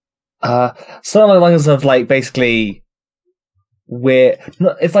say? Some of the lines of like basically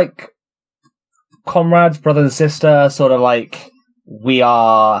it's like comrades, brother and sister, sort of like we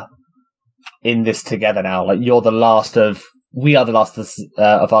are in this together now. Like we are the last of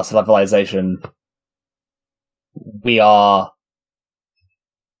our civilization. We are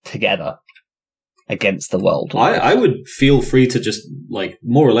together against the world. I would feel free to just, like,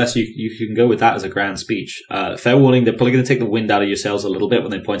 more or less, you can go with that as a grand speech. Fair warning, they're probably going to take the wind out of your sails a little bit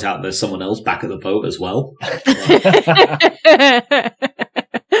when they point out there's someone else back at the boat as well.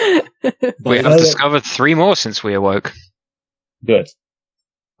 We have discovered 3 more since we awoke. Good.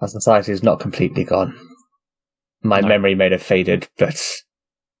 Our society is not completely gone. My memory may have faded, but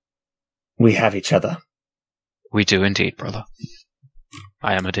we have each other. We do indeed, brother.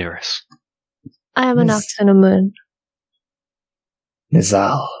 I am Adiris. I am an ox and a moon.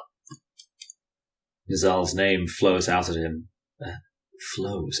 Nizal. Nizal's name flows out of him,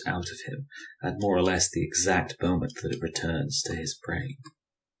 at more or less the exact moment that it returns to his brain.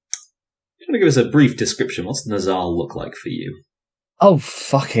 Do you want to give us a brief description? What's Nizal look like for you? Oh,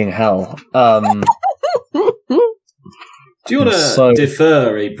 fucking hell. Do you want to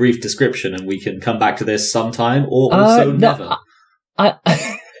defer a brief description and we can come back to this sometime, or also never? I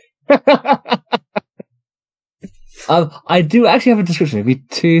do actually have a description. It'll be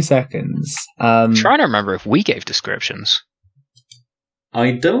 2 seconds. I'm trying to remember if we gave descriptions.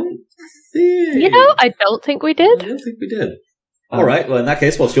 I don't think... I don't think we did. I don't think we did. Alright, well in that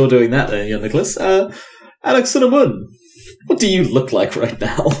case, whilst you're doing that then, young Nicholas, Alex Cinnamon, what do you look like right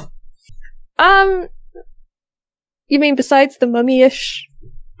now? You mean besides the mummy-ish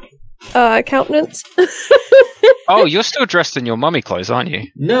countenance? Oh, you're still dressed in your mummy clothes, aren't you?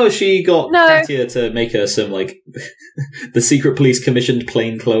 No, she got Katia to make her some, like, the secret police commissioned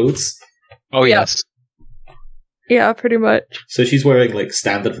plain clothes. Oh, yes. Yeah, pretty much. So she's wearing, like,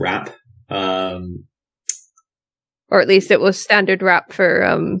 standard wrap. Or at least it was standard wrap for,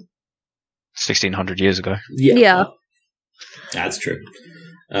 1600 years ago. Yeah. That's true.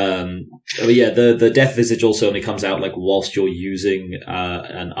 But yeah, the death visage also only comes out like whilst you're using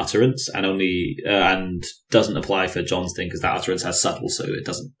an utterance, and only and doesn't apply for John's thing because that utterance has subtle, so it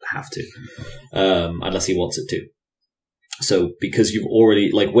doesn't have to, unless he wants it to. So because you've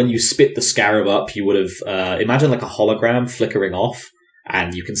already, like, when you spit the scarab up, you would have imagine like a hologram flickering off,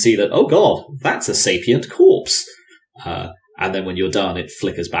 and you can see that, oh god, that's a sapient corpse, and then when you're done, it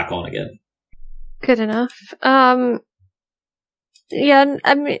flickers back on again. Good enough. Yeah,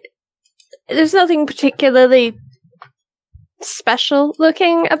 I mean, there's nothing particularly special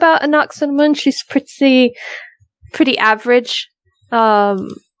looking about Anoxenmun. She's pretty average.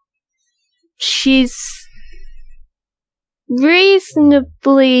 She's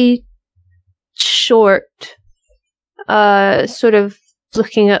reasonably short, sort of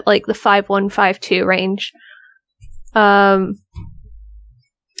looking at like the 5'1", 5'2" range.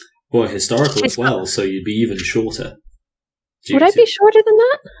 Boy, historical as well, so you'd be even shorter. Would I be shorter than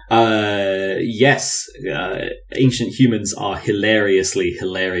that? Yes. Ancient humans are hilariously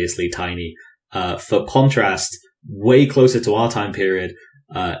tiny. For contrast, way closer to our time period,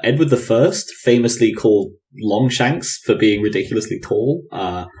 Edward I, famously called Longshanks for being ridiculously tall,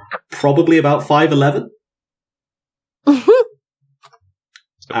 probably about 5'11".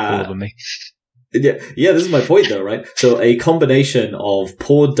 Taller than me. Yeah, this is my point though, right? So a combination of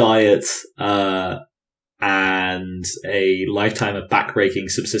poor diet, and a lifetime of backbreaking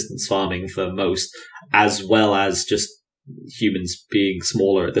subsistence farming for most, as well as just humans being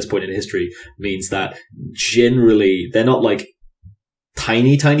smaller at this point in history, means that generally they're not like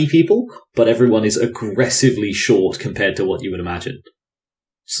tiny, tiny people, but everyone is aggressively short compared to what you would imagine.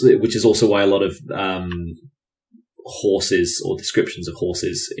 So, which is also why a lot of horses or descriptions of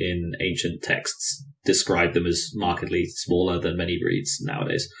horses in ancient texts describe them as markedly smaller than many breeds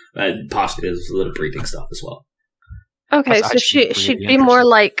nowadays. Partially there's a lot of breeding stuff as well. Okay, That's so actually she'd really be more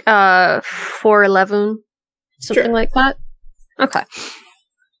like 4'11", something Sure. like that. Okay.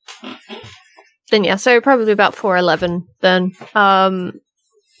 Then yeah, so probably about 4'11". Then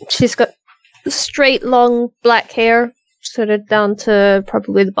she's got straight, long black hair, sort of down to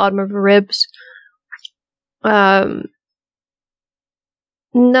probably the bottom of her ribs.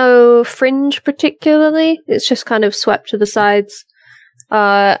 No fringe particularly. It's just kind of swept to the sides.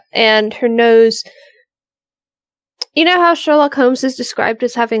 And her nose. You know how Sherlock Holmes is described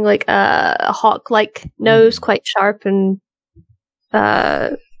as having like a hawk-like nose, quite sharp and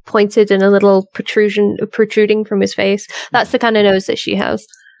pointed and a little protruding from his face? That's the kind of nose that she has.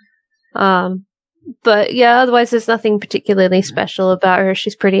 But yeah, otherwise there's nothing particularly special about her.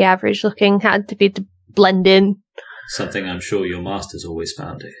 She's pretty average looking. Had to be to blend in. Something I'm sure your master's always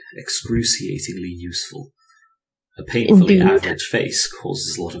found excruciatingly useful. A painfully Indeed. average face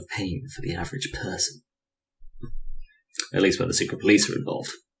causes a lot of pain for the average person. At least when the secret police are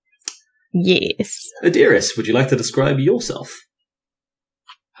involved. Yes. Adiris, would you like to describe yourself?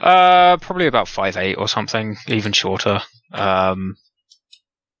 Probably about 5'8" or something, even shorter. 5'8"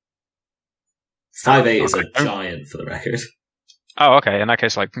 is a giant, for the record. Oh, okay. In that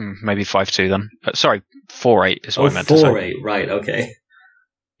case, like maybe 5'2" then. Sorry, 4'8" is what I meant to say. 4'8", right? Okay.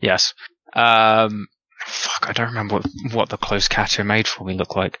 Yes. Fuck, I don't remember what the close catcher made for me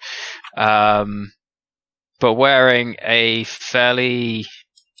looked like. But wearing a fairly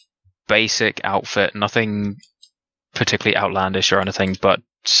basic outfit, nothing particularly outlandish or anything, but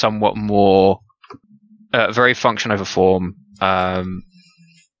somewhat more very function over form.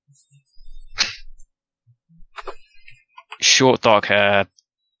 Short dark hair,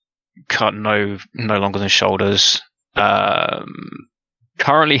 cut no longer than shoulders.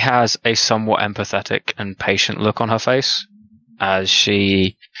 Currently has a somewhat empathetic and patient look on her face, as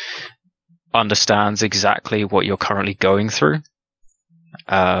she understands exactly what you're currently going through.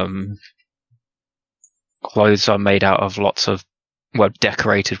 Clothes are made out of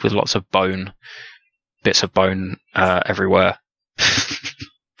decorated with lots of bits of bone everywhere.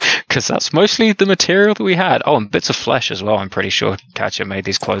 Because that's mostly the material that we had. Oh, and bits of flesh as well, I'm pretty sure Katja made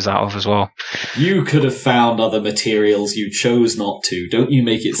these clothes out of as well. You could have found other materials, you chose not to. Don't you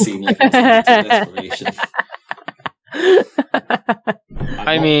make it seem like it's an act of desperation.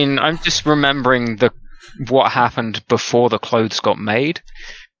 I mean, I'm just remembering what happened before the clothes got made,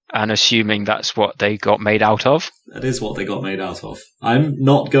 and assuming that's what they got made out of. That is what they got made out of. I'm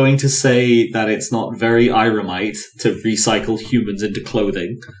not going to say that it's not very Iremite to recycle humans into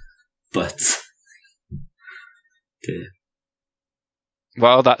clothing, but... Dear.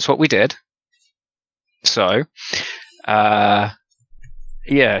 Well, that's what we did. So, yeah,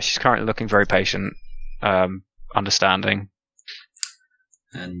 she's currently looking very patient, understanding.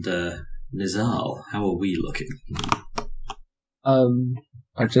 And, Nizal, how are we looking?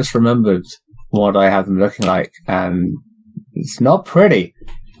 I just remembered what I have them looking like, and it's not pretty.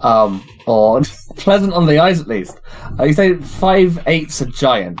 Or pleasant on the eyes, at least. You say 5'8's a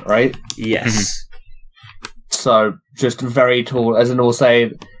giant, right? Yes. So, just very tall, as in we'll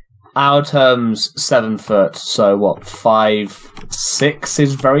say, our terms 7 foot, so what, 5'6"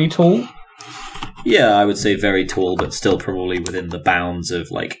 is very tall? Yeah, I would say very tall, but still probably within the bounds of,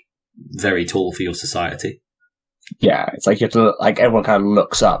 like, very tall for your society. Yeah, it's like you have to, like, everyone kind of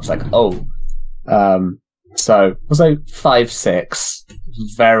looks up. It's like, oh. So, we'll say 5'6",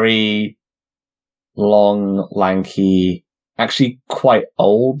 very long, lanky, actually quite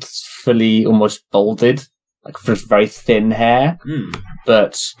old, fully almost balded, like just very thin hair,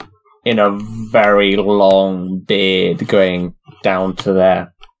 but in a very long beard going down to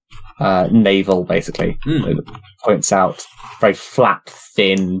their navel, basically. It points out very flat,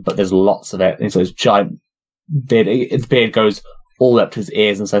 thin, but there's lots of it. And so this giant beard, its beard goes all up to his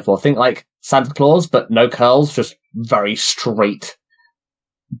ears and so forth. Think like Santa Claus, but no curls, just very straight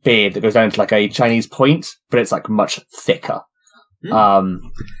beard that goes down to like a Chinese point, but it's like much thicker.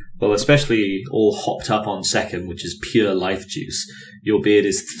 Well, especially all hopped up on second, which is pure life juice. Your beard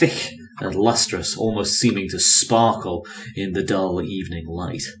is thick and lustrous, almost seeming to sparkle in the dull evening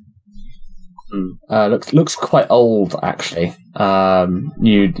light. Looks quite old, actually.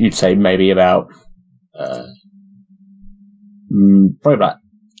 You'd say maybe about probably about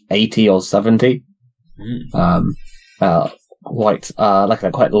 80 or 70. Quite like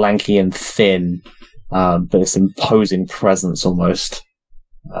that, quite lanky and thin, but this imposing presence almost.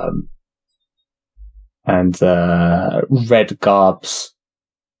 and red garbs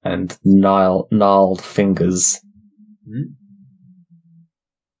and gnarled fingers.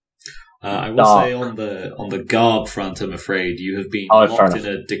 I will say on the garb front, I'm afraid you have been locked in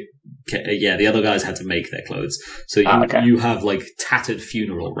a. The other guys had to make their clothes, so you have like tattered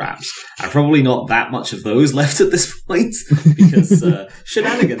funeral wraps, and probably not that much of those left at this point because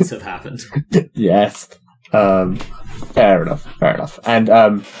shenanigans have happened. Yes, fair enough,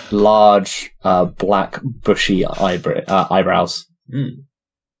 and large black bushy eyebrows.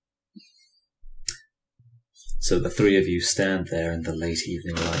 So the three of you stand there in the late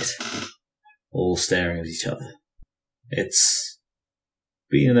evening light, all staring at each other. It's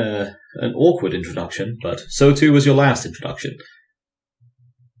been an awkward introduction, but so too was your last introduction.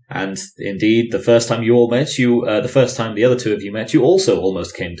 And indeed, the first time you all met, the first time the other two of you met, you also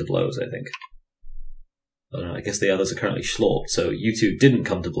almost came to blows, I think. I guess the others are currently schlorped, so you two didn't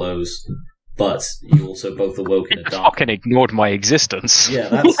come to blows, but you also both awoke in a dark... fucking ignored my existence. Yeah,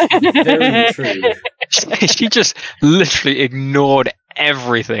 that's very true. She just literally ignored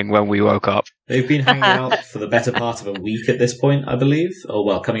everything when we woke up. They've been hanging out for the better part of a week at this point, I believe. Oh,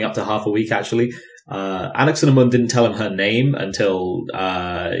 well, coming up to half a week, actually. Alex and Amun didn't tell him her name until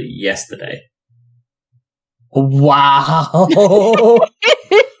yesterday. Wow!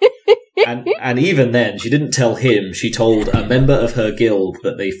 And even then, she didn't tell him. She told a member of her guild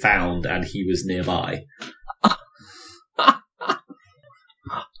that they found, and he was nearby.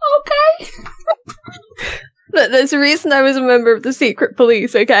 Okay. Look, there's a reason I was a member of the secret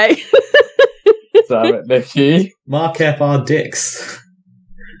police, okay? Damn it, Nicky. Maa-Kep are dicks.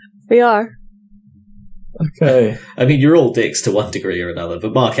 We are. Okay. I mean, you're all dicks to one degree or another,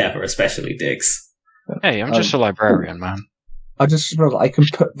 but Maa-Kep are especially dicks. Hey, I'm just a librarian, man. I just remember I can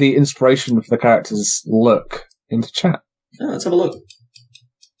put the inspiration for the character's look into chat. Oh, let's have a look.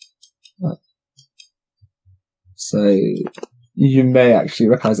 So you may actually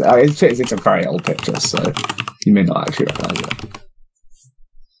recognise it. It's a very old picture, so you may not actually recognise it.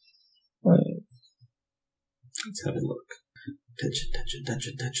 Let's have a look. Tension.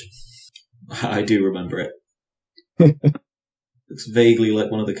 I do remember it. Looks vaguely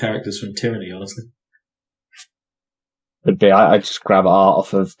like one of the characters from Tyranny, honestly. Could be. I just grab art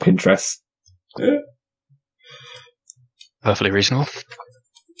off of Pinterest. Yeah. Perfectly reasonable.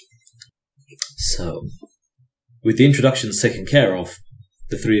 So, with the introductions taken care of,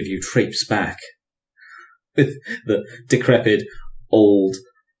 the three of you traipse back with the decrepit, old,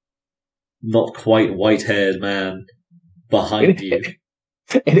 not quite white-haired man behind you.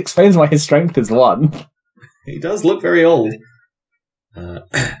 It explains why his strength is 1. He does look very old.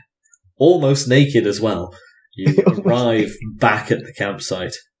 Almost naked as well. You arrive back at the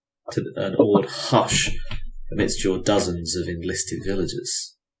campsite to an awed hush amidst your dozens of enlisted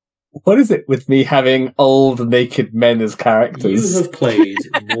villagers. What is it with me having old naked men as characters? You have played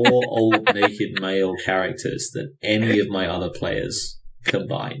more old naked male characters than any of my other players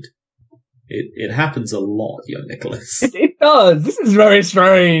combined. It happens a lot, young Nicholas. It does. This is very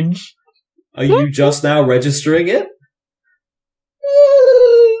strange. Are you just now registering it?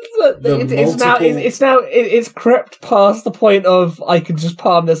 It's crept past the point of I can just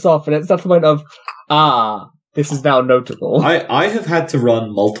palm this off, and it's at the point of this is now notable. I have had to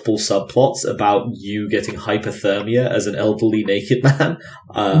run multiple subplots about you getting hypothermia as an elderly naked man.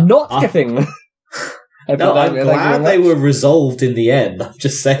 Getting. No, I'm glad they were resolved in the end. I'm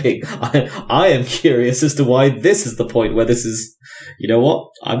just saying, I am curious as to why this is the point where this is. You know what?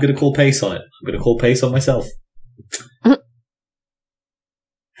 I'm going to call pace on it. I'm going to call pace on myself.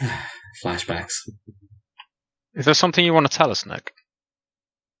 Flashbacks. Is there something you want to tell us, Nick?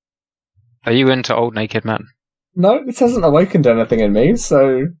 Are you into old naked men? No, this hasn't awakened anything in me,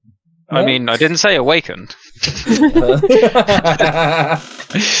 so... I mean, I didn't say awakened.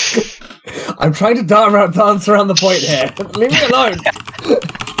 I'm trying to dance around the point here. Leave me alone!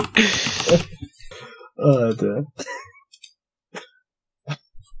 Oh, dear.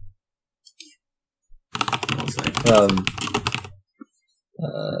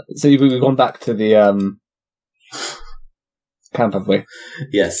 So we've gone back to the camp, have we?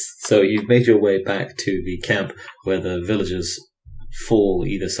 Yes. So you've made your way back to the camp where the villagers fall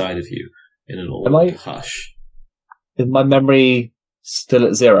either side of you in an awed hush. Is my memory still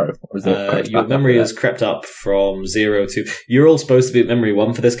at 0? Or is it your memory has crept up from 0 to... You're all supposed to be at memory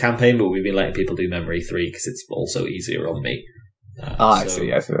 1 for this campaign, but we've been letting people do memory 3 because it's also easier on me. I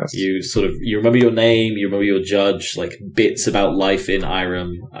see. You you remember your name, you remember your judge, like bits about life in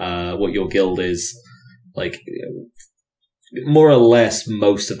Irem, what your guild is, like more or less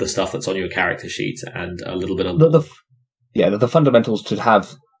most of the stuff that's on your character sheet, and a little bit of Yeah, the fundamentals should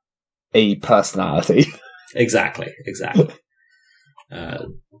have a personality. Exactly.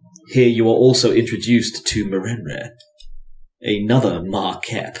 Here you are also introduced to Merenre, another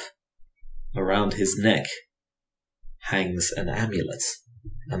Maa-Kep. Around his neck hangs an amulet,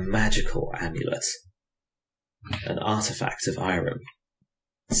 a magical amulet, an artifact of Irem.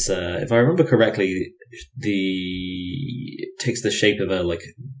 It's, if I remember correctly, it takes the shape of a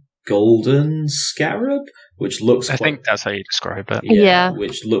golden scarab, which looks. I think that's how you describe it. Yeah.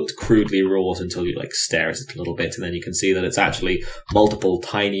 Which looked crudely wrought until you stare at it a little bit, and then you can see that it's actually multiple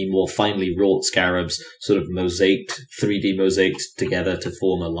tiny, more finely wrought scarabs, sort of 3D mosaicked together to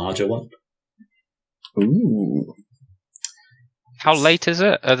form a larger one. Ooh. How late is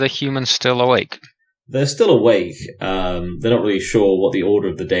it? Are the humans still awake? They're still awake. They're not really sure what the order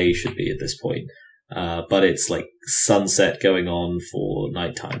of the day should be at this point. But it's sunset going on for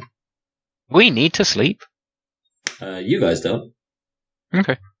nighttime. We need to sleep. You guys don't.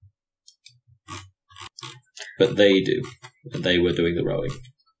 Okay. But they do. And they were doing the rowing.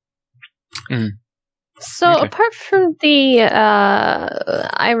 Mm. So, Okay. apart from the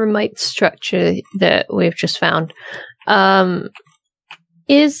Iremite structure that we've just found,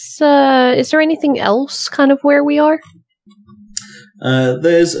 is there anything else kind of where we are?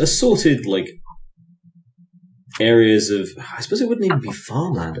 There's assorted, areas of... I suppose it wouldn't even be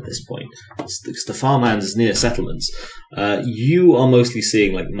farmland at this point. Because the farmland is near settlements. You are mostly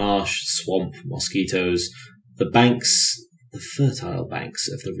seeing, marsh, swamp, mosquitoes, the fertile banks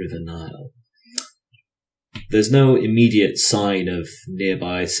of the River Nile. There's no immediate sign of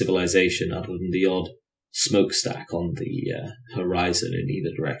nearby civilization other than the odd smokestack on the horizon in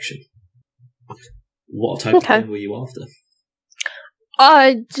either direction. What type of thing were you after?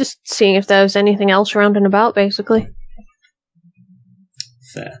 Just seeing if there was anything else around and about, basically.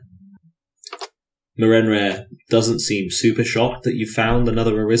 Fair. Merenre doesn't seem super shocked that you found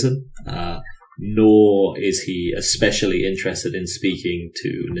another Arisen, nor is he especially interested in speaking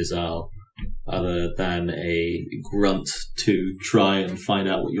to Nizal, other than a grunt to try and find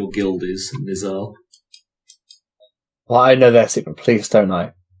out what your guild is, Nizal. Well, I know they're secret police, don't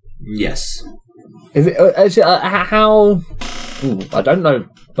I? Yes. Is it actually how? Ooh, I don't know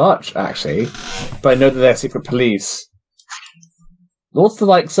much actually, but I know that they're secret police. What's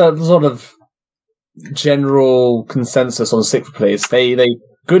the sort of general consensus on secret police? They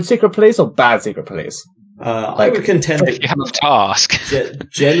good secret police or bad secret police? I would contend that You have to ask.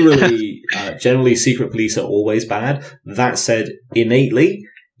 generally, secret police are always bad. That said, innately,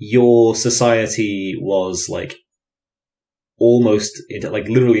 your society was almost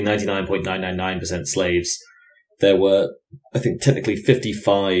literally 99.999% slaves. There were, I think, technically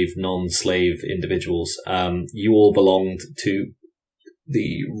 55 non-slave individuals. You all belonged to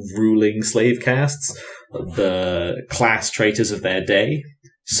the ruling slave castes, the class traitors of their day.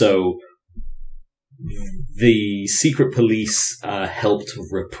 So the secret police helped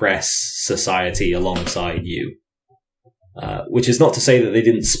repress society alongside you. Which is not to say that they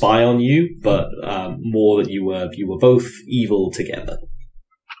didn't spy on you, but more that you were both evil together.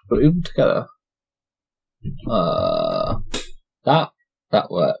 We're even together. That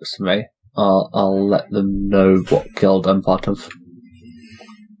works for me. I'll let them know what guild I'm part of.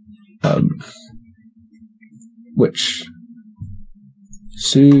 Which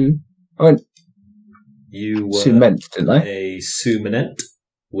You were Sument, didn't I? a Sumanet,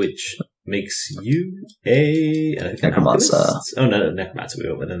 which makes you a Necromancer. alchemist? Oh no, necromancer. We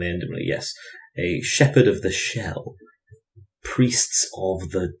went with an end. Yes, a shepherd of the shell, priests of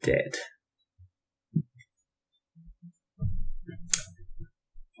the dead.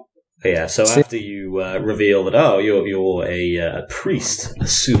 Yeah, so after you reveal that, you're a priest, a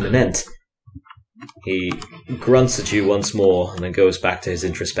Sumanent, he grunts at you once more and then goes back to his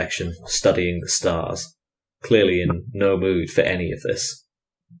introspection, studying the stars, clearly in no mood for any of this.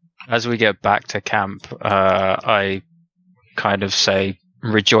 As we get back to camp, I kind of say,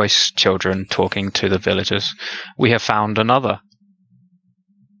 "Rejoice, children," talking to the villagers. "We have found another."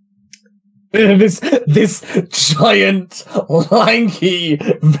 This giant, lanky,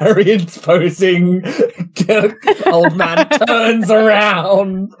 very imposing old man turns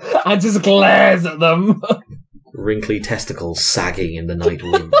around and just glares at them. Wrinkly testicles sagging in the night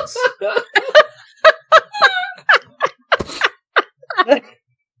winds.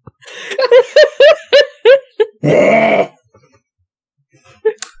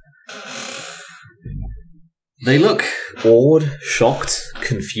 They look awed, shocked,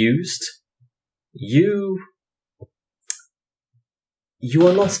 confused. You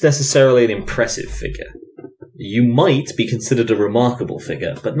are not necessarily an impressive figure. You might be considered a remarkable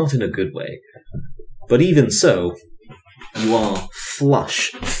figure, but not in a good way. But even so, you are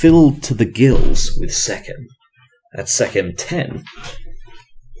flush, filled to the gills with Sechem. At Sechem 10,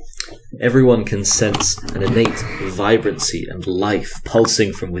 everyone can sense an innate vibrancy and life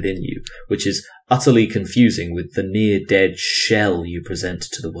pulsing from within you, which is utterly confusing with the near-dead shell you present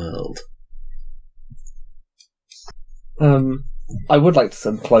to the world. I would like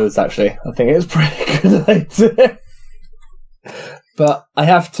some clothes, actually. I think it's a pretty good idea. But I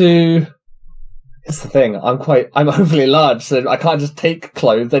have to... It's the thing, I'm overly large, so I can't just take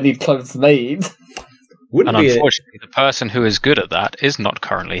clothes, I need clothes made. And unfortunately, the person who is good at that is not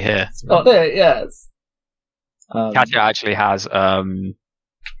currently here. Oh, there, yes. Katya actually has an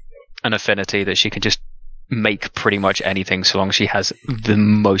affinity that she can just make pretty much anything so long as she has the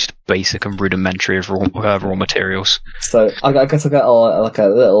most basic and rudimentary of raw materials. So I guess I'll get like a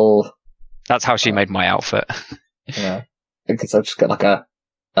little... That's how she made my outfit. Yeah. I guess I'll just get like a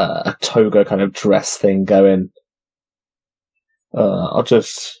toga kind of dress thing going. I'll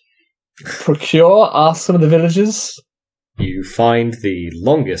just ask some of the villagers. You find the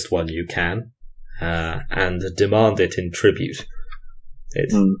longest one you can, and demand it in tribute.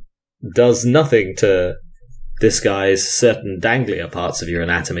 It does nothing to disguise certain danglier parts of your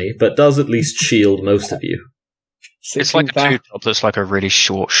anatomy, but does at least shield most of you. It's like a tube top that's like a really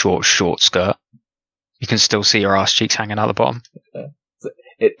short skirt. You can still see your ass cheeks hanging out the bottom.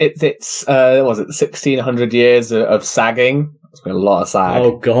 It's 1600 years of sagging. It's been a lot of sag.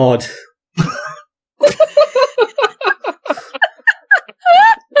 Oh god.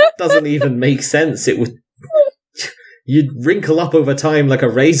 Doesn't even make sense. You'd wrinkle up over time like a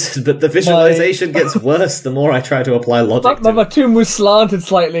razor, but the visualization gets worse the more I try to apply logic. My tomb was slanted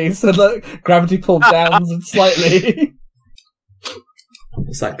slightly, so the gravity pulled down slightly.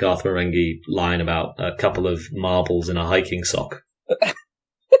 What's that Garth Marenghi line about a couple of marbles in a hiking sock?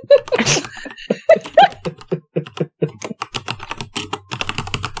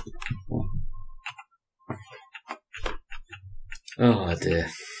 Oh dear.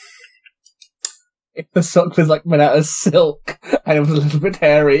 If the sock was like made out of silk and it was a little bit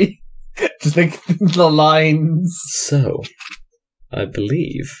hairy, just think the lines. So, I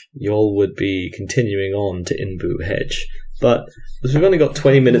believe y'all would be continuing on to Inbu Hedge, but as we've only got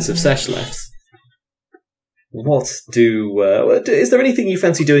 20 minutes of sesh left, is there anything you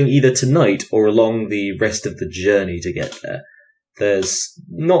fancy doing either tonight or along the rest of the journey to get there? There's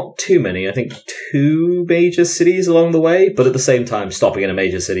not too many, I think 2 major cities along the way, but at the same time, stopping in a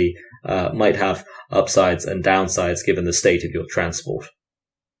major city might have upsides and downsides given the state of your transport.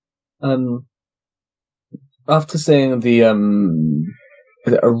 After seeing the,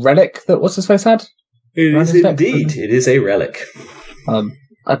 is it a relic that What's-His-Face had? It is indeed, it is a relic.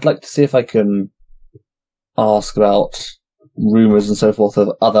 I'd like to see if I can ask about rumours and so forth of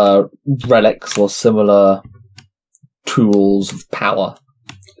other relics or similar tools of power.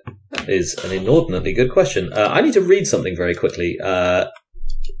 That is an inordinately good question. I need to read something very quickly.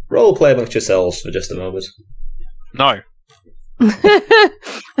 Role play amongst yourselves for just a moment. No. I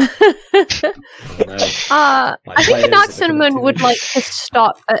think Dark Cinnamon would like to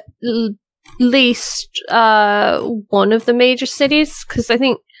stop at least one of the major cities, because I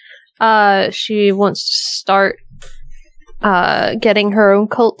think she wants to start getting her own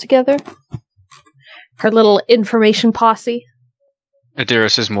cult together. Her little information posse.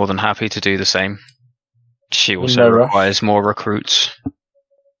 Adiris is more than happy to do the same. She also requires more recruits.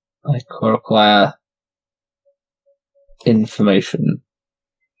 I require information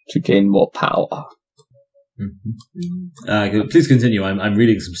to gain more power. Mm-hmm. Please continue. I'm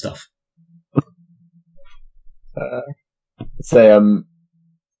reading some stuff.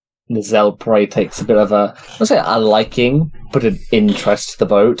 Nizal probably takes a bit of I'll say a liking, but an interest to the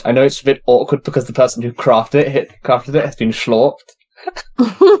boat. I know it's a bit awkward because the person who crafted it has been schlorped.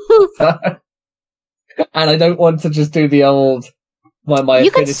 And I don't want to just do the old my you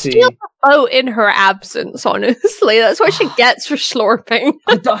affinity. can steal the boat in her absence, honestly. That's what she gets for slurping.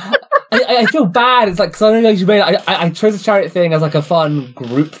 I feel bad. It's like, because I don't know you made I chose the chariot thing as like a fun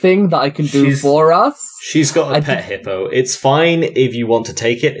group thing that I can do for us. She's got a pet hippo. It's fine if you want to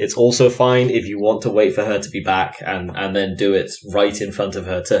take it. It's also fine if you want to wait for her to be back and then do it right in front of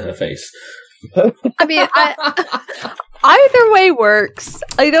her to her face. I mean, either way works.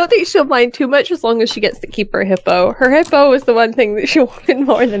 I don't think she'll mind too much as long as she gets to keep her hippo. Her hippo was the one thing that she wanted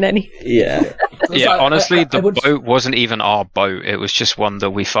more than anything. Yeah. Yeah, honestly, the boat wasn't even our boat. It was just one that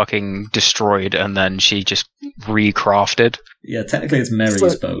we fucking destroyed and then she just recrafted. Yeah, technically it's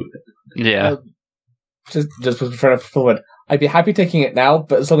Mary's boat. Yeah. Just for forward. I'd be happy taking it now,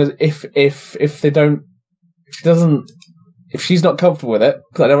 but as long as if she's not comfortable with it,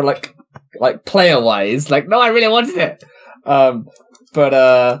 because I don't like player wise, like, no, I really wanted it.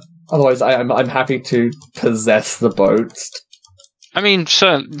 But otherwise, I'm happy to possess the boat. I mean,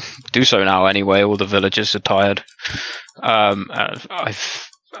 do so now anyway. All the villagers are tired. I'm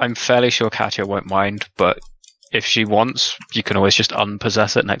fairly sure Katya won't mind, but if she wants, you can always just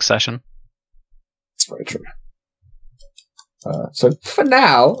unpossess it next session. That's very true. So for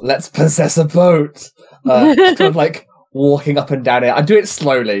now, let's possess a boat. Kind of like walking up and down it. I do it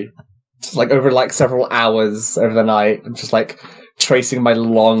slowly, just like over like several hours over the night. I'm just like tracing my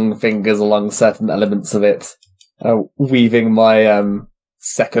long fingers along certain elements of it, weaving my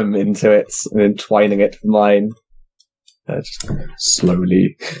secum into it and entwining it with mine. Just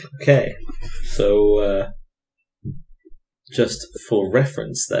slowly. Okay, so just for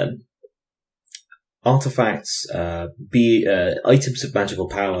reference, then. Artifacts, items of magical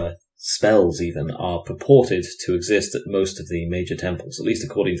power, spells even, are purported to exist at most of the major temples, at least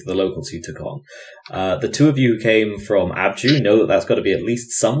according to the locals you took on. The two of you who came from Abju know that that's got to be at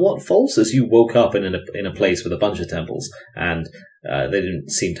least somewhat false, as you woke up in a place with a bunch of temples, and they didn't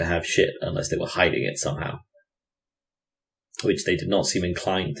seem to have shit unless they were hiding it somehow, which they did not seem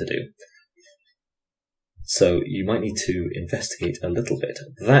inclined to do. So you might need to investigate a little bit.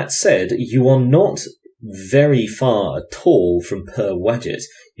 That said, you are not very far at all from Per Wadget.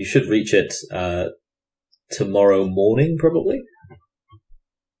 You should reach it tomorrow morning, probably,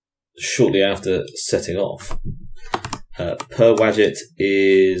 shortly after setting off. Per Wadget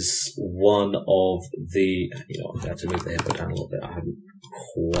is one of the... You know, I have to move the hippo down a little bit. I haven't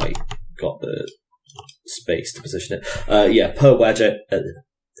quite got the space to position it. Per Wadget...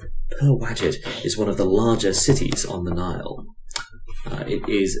 Per Wadget is one of the larger cities on the Nile. It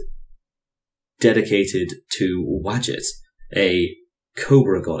is dedicated to Wadget, a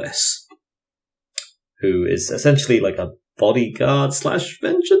cobra goddess, who is essentially like a bodyguard /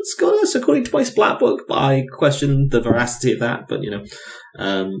 vengeance goddess, according to my splat book. I question the veracity of that, but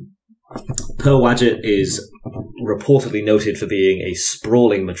Per Wadget is reportedly noted for being a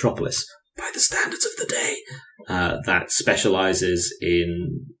sprawling metropolis by the standards of the day. That specializes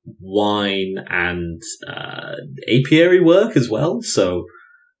in wine and apiary work as well. So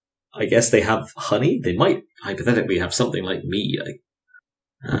I guess they have honey. They might hypothetically have something like mead.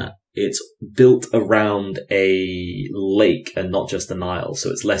 It's built around a lake and not just the Nile, so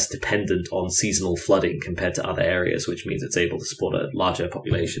it's less dependent on seasonal flooding compared to other areas, which means it's able to support a larger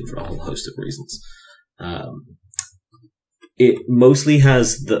population for a whole host of reasons. It mostly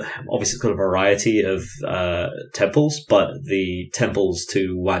has obviously it's got a variety of temples, but the temples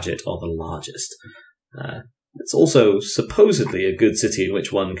to Wadget are the largest. It's also supposedly a good city in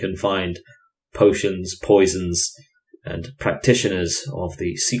which one can find potions, poisons, and practitioners of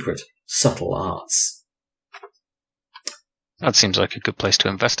the secret, subtle arts. That seems like a good place to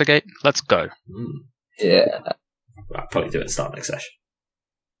investigate. Let's go. Yeah. I'll probably do it at the start of next session.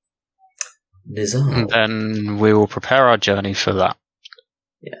 Nizal. And then we will prepare our journey for that.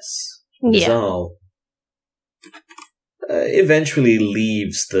 Yes. Yeah. Nizal eventually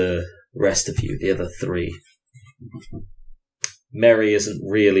leaves the rest of you, the other three. Mary isn't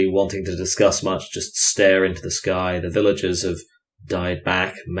really wanting to discuss much, just stare into the sky. The villagers have died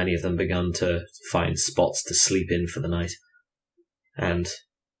back. Many of them begun to find spots to sleep in for the night. And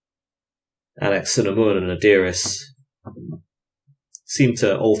Anaxunamun and Adiris seem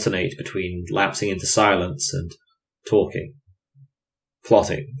to alternate between lapsing into silence and talking,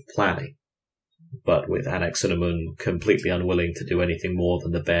 plotting, planning, but with Anaxunamun completely unwilling to do anything more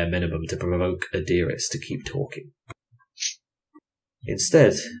than the bare minimum to provoke Adiris to keep talking.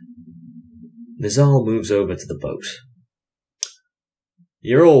 Instead, Nizal moves over to the boat.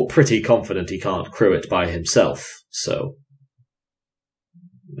 You're all pretty confident he can't crew it by himself, so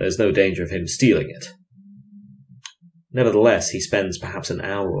there's no danger of him stealing it. Nevertheless, he spends perhaps an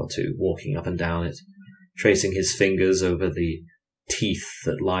hour or two walking up and down it, tracing his fingers over the teeth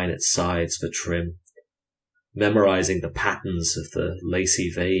that line its sides for trim, memorizing the patterns of the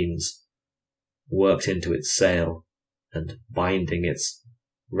lacy veins worked into its sail, and binding its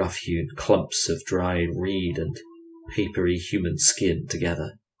rough-hewn clumps of dried reed and papery human skin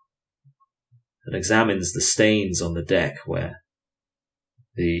together, and examines the stains on the deck where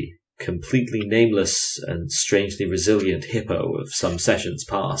the completely nameless and strangely resilient hippo of some sessions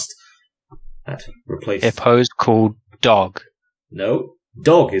past had replaced... Hippo's called Dog. No,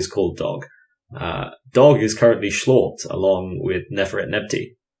 Dog is called Dog. Dog is currently Schlort, along with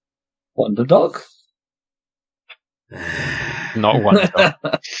Neffyneber. Wonder Dog? Not one dog.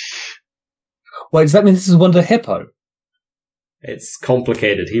 Wait, does that mean this is Wonder Hippo? It's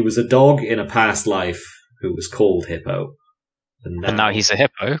complicated. He was a dog in a past life who was called Hippo. And now he's a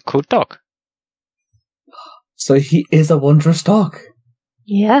hippo called Dog. So he is a wondrous dog.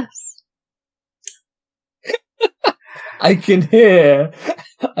 Yes. I can hear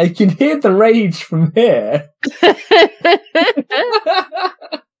the rage from here.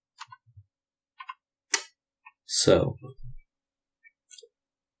 So,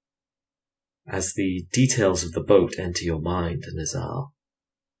 as the details of the boat enter your mind, Nizal,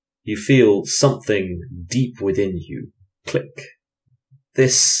 you feel something deep within you click.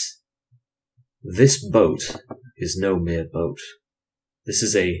 This boat is no mere boat. This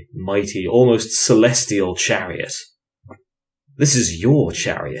is a mighty, almost celestial chariot. This is your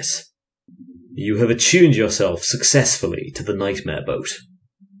chariot. You have attuned yourself successfully to the Nightmare boat.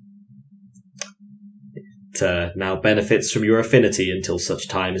 It now benefits from your affinity until such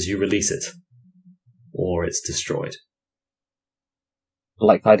time as you release it. Or it's destroyed.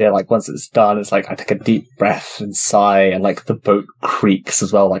 Like the idea, like once it's done, it's like I take a deep breath and sigh, and like the boat creaks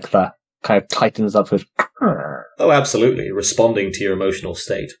as well, like the kind of tightens up with. Oh, absolutely, responding to your emotional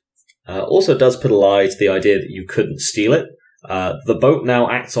state. Also does put a lie to the idea that you couldn't steal it. The boat now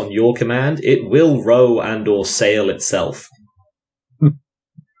acts on your command. It will row and or sail itself.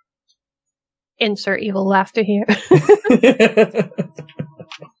 Insert evil laughter here.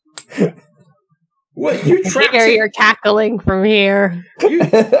 What, you trapped Hear him? you're cackling from here.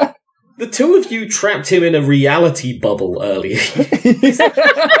 The two of you trapped him in a reality bubble earlier.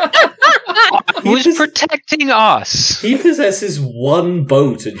 Who's protecting us? He possesses one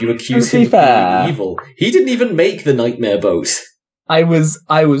boat and you accuse him of being evil. He didn't even make the Nightmare boat. I was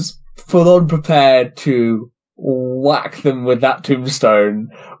full on prepared to whack them with that tombstone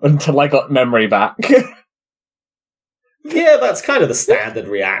until I got memory back. Yeah, that's kind of the standard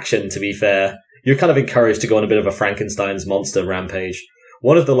reaction, to be fair. You're kind of encouraged to go on a bit of a Frankenstein's monster rampage.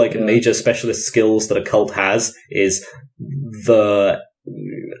 One of the major specialist skills that a cult has is the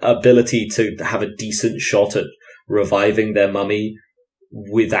ability to have a decent shot at reviving their mummy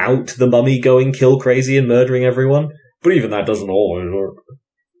without the mummy going kill crazy and murdering everyone. But even that doesn't always work.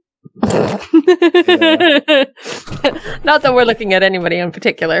 Not that we're looking at anybody in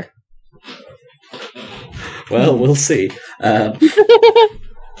particular. Well, we'll see.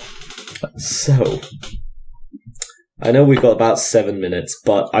 So, I know we've got about 7 minutes,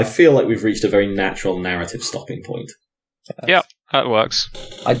 but I feel like we've reached a very natural narrative stopping point. Yep, that works.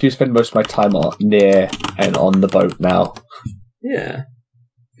 I do spend most of my time near and on the boat now. Yeah.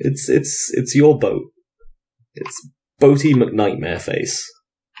 It's your boat. It's Boaty McNightmare Face.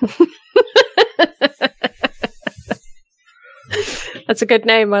 That's a good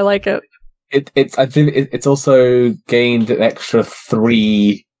name, I like it. I think it's also gained an extra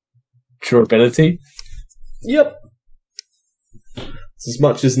 3 durability. Yep. It's as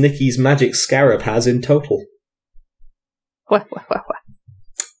much as Nikki's magic scarab has in total. What?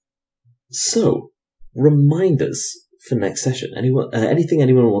 So, reminders for next session. Anything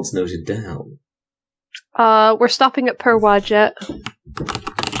anyone wants noted down? We're stopping at Purwadjet.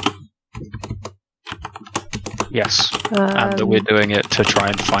 Yes, and that we're doing it to try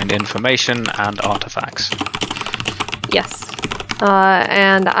and find information and artifacts. Yes.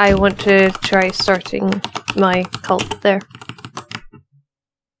 And I want to try starting my cult there.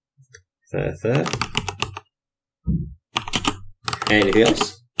 Fair. Anything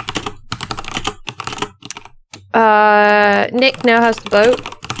else? Nick now has the boat.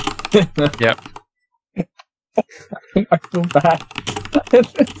 Yep. I feel bad.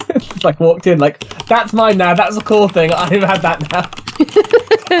 It's like walked in, like, that's mine now, that's a cool thing, I've had that now.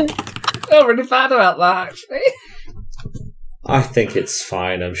 I feel really bad about that, actually. I think it's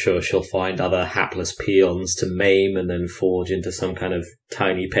fine. I'm sure she'll find other hapless peons to maim and then forge into some kind of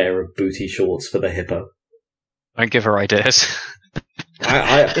tiny pair of booty shorts for the hippo. Don't give her ideas. She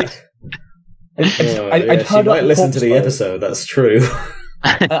I'd might listen to the episode, that's true.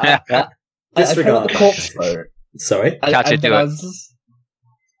 Disregard the corpse boat. Sorry? Catch it, do it.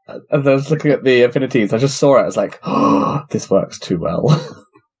 As I was looking at the affinities, I just saw it, I was like, oh, this works too well.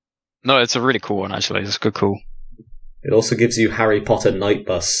 No, it's a really cool one, actually. It's good cool. It also gives you Harry Potter night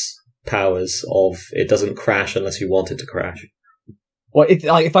bus powers of it doesn't crash unless you want it to crash. Well,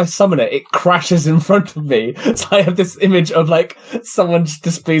 if I summon it, it crashes in front of me. So I have this image of, like, someone just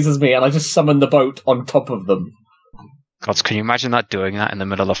displeases me and I just summon the boat on top of them. God, can you imagine doing that in the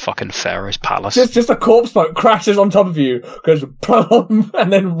middle of fucking Pharaoh's palace? Just a corpse boat crashes on top of you, goes plum,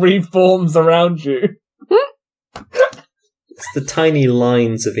 and then reforms around you. It's the tiny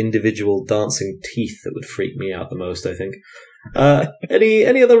lines of individual dancing teeth that would freak me out the most, I think.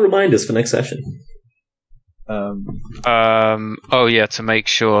 Any other reminders for next session? Oh yeah, to make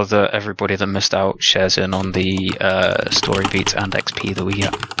sure that everybody that missed out shares in on the story beats and XP that we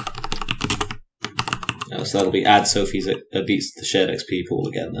get. So that'll be add Sophie's beats the shared XP pool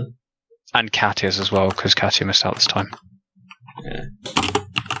again then. And Katya's as well, because Katya missed out this time. Yeah.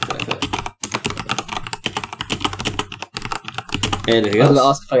 Anything I was else? going to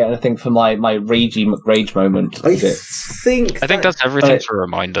ask if I get anything for my rage moment. I think that's everything for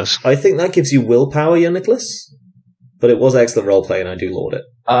reminders. I think that gives you willpower, yeah, Nicholas. But it was excellent roleplay, and I do laud it.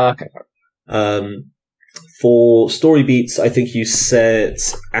 Okay. For story beats, I think you set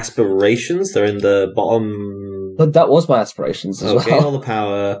aspirations. They're in the bottom. But that was my aspirations as Okay, well. all the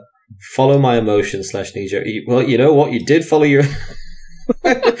power. Follow my emotions / need your. Well, you know what? You did follow your.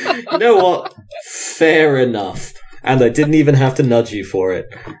 You know what? Fair enough. And I didn't even have to nudge you for it.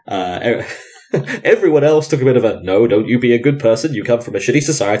 Everyone else took a bit of a, no, don't you be a good person. You come from a shitty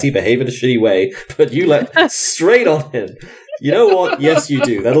society, behave in a shitty way. But you let straight on him. You know what? Yes, you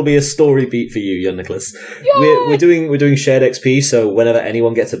do. That'll be a story beat for you, young Nicholas. We're doing shared XP, so whenever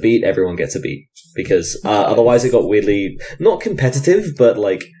anyone gets a beat, everyone gets a beat. Because otherwise it got weirdly, not competitive, but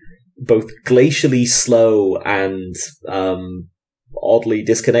like both glacially slow and oddly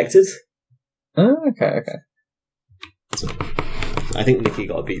disconnected. Oh, okay. So, I think Nikki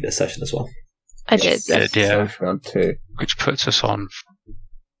got a beat this session as well. I did. Yes. Yeah. So round 2. Which puts us on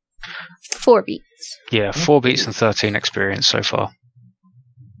 4 beats. 4 beats and 13 experience so far.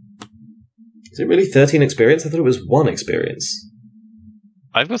 Is it really 13 experience? I thought it was 1 experience.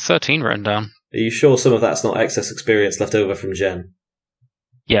 I've got 13 written down. Are you sure some of that's not excess experience left over from Jen?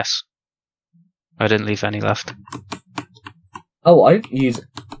 Yes. I didn't leave any left. Oh, I didn't use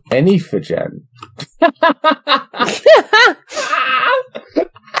any for Jen.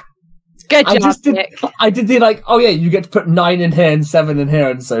 Good job, Nick. I did the like, oh yeah, you get to put 9 in here and 7 in here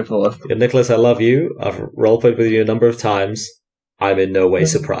and so forth. Yeah, Nicholas, I love you. I've roleplayed with you a number of times. I'm in no way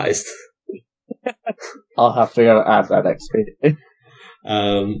surprised. I'll have to go add that XP.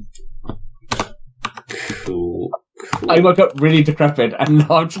 Cool. I woke up really decrepit and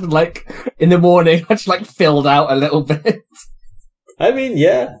now I'm just like, in the morning, I just like filled out a little bit. I mean,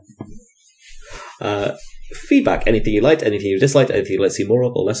 yeah. Feedback, anything you liked, anything you disliked, anything you'd like to see more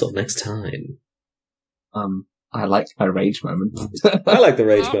of or less of next time. I liked my rage moment. I like the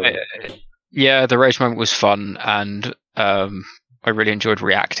rage moment. Yeah, the rage moment was fun, and I really enjoyed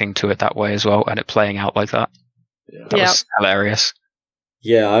reacting to it that way as well, and it playing out like that. That was hilarious.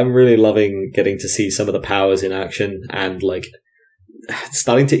 Yeah, I'm really loving getting to see some of the powers in action and like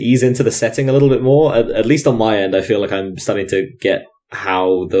starting to ease into the setting a little bit more. At least on my end, I feel like I'm starting to get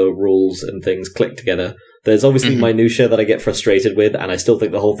how the rules and things click together. There's obviously minutiae that I get frustrated with, and I still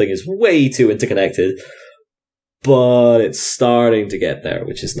think the whole thing is way too interconnected. But it's starting to get there,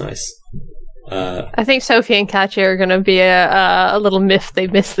 which is nice. I think Sophie and Katya are going to be a little miffed they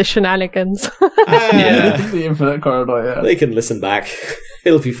missed the shenanigans. Yeah. The infinite corridor, yeah. They can listen back.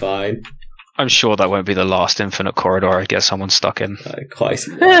 It'll be fine. I'm sure that won't be the last infinite corridor I get someone stuck in. Quite.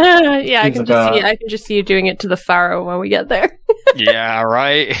 Yeah, I can just see you doing it to the Pharaoh when we get there. Yeah,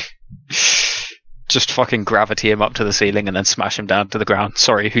 right. Just fucking gravity him up to the ceiling and then smash him down to the ground.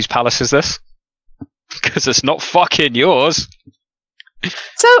 Sorry, whose palace is this? Because it's not fucking yours.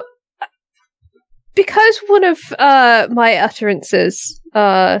 So, because one of my utterances,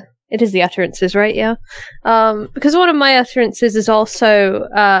 it is the utterances, right? Yeah. Because one of my utterances is also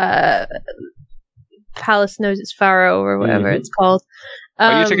Palace knows its Pharaoh or whatever it's called.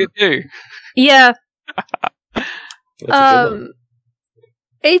 You took it too? Yeah. That's a good one.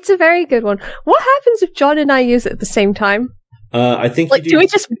 It's a very good one. What happens if John and I use it at the same time? I think Like, do we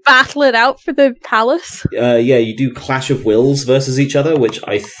just battle it out for the palace? Yeah, you do Clash of Wills versus each other, which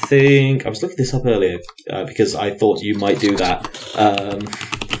I think I was looking this up earlier because I thought you might do that.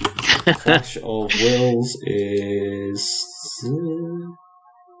 Clash of Wills is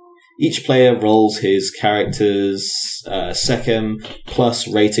each player rolls his character's second plus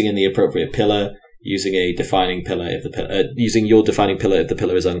rating in the appropriate pillar, using a defining pillar if the using your defining pillar if the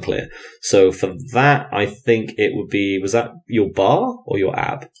pillar is unclear. So for that, I think it would be, was that your bar or your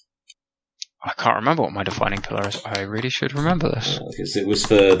ab? I can't remember what my defining pillar is. I really should remember this. Because it was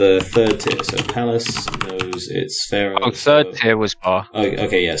for the 3rd tier. So Palace knows it's Pharaoh. Oh, 3rd tier was bar. Oh,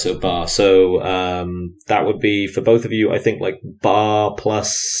 okay, yeah, so bar. So that would be for both of you, I think, like bar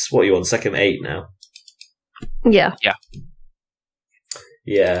plus, what are you on, second 8 now? Yeah.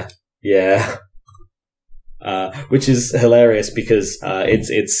 Yeah. Which is hilarious because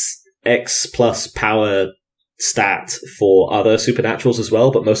it's X plus power stat for other supernaturals as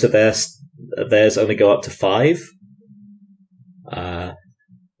well, but most of theirs only go up to 5.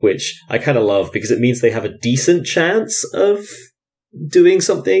 Which I kind of love because it means they have a decent chance of doing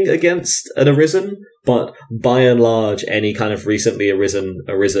something against an Arisen, But by and large, any kind of recently arisen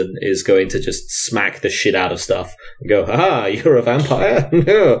is going to just smack the shit out of stuff and go, "Ha! You're a vampire?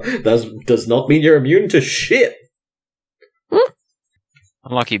 No, does not mean you're immune to shit."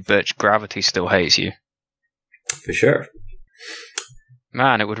 Unlucky bitch, gravity still hates you. For sure.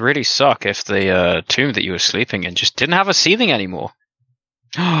 Man, it would really suck if the tomb that you were sleeping in just didn't have a ceiling anymore.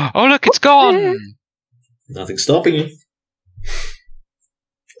 Oh, look, it's gone! Nothing's stopping you.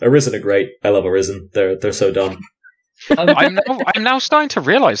 Arisen are great. I love Arisen. They're so dumb. I'm now starting to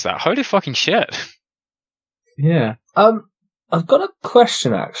realise that. Holy fucking shit. Yeah. I've got a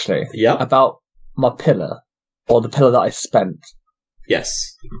question, actually. Yeah? About my pillar. Or the pillar that I spent.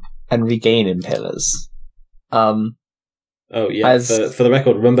 Yes. And regaining pillars. Oh, yeah. For the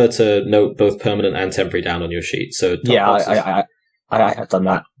record, remember to note both permanent and temporary down on your sheet. So yeah, I have done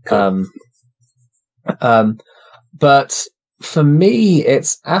that. Cool. But for me,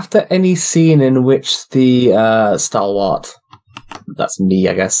 it's after any scene in which the stalwart, that's me,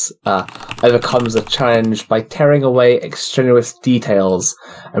 I guess, overcomes a challenge by tearing away extraneous details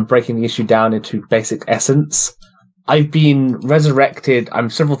and breaking the issue down into basic essence. I've been resurrected. I'm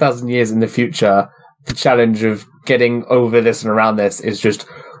several thousand years in the future. The challenge of getting over this and around this is just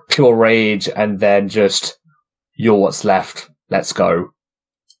pure rage, and then just, you're what's left. Let's go.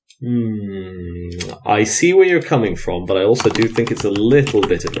 I see where you're coming from, but I also do think it's a little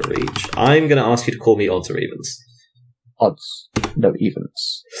bit of a reach. I'm going to ask you to call me odds or evens. Odds, no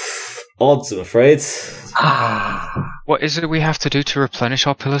evens. Odds, I'm afraid. What is it we have to do to replenish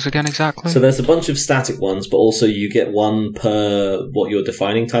our pillars again exactly? So there's a bunch of static ones, but also you get one per what your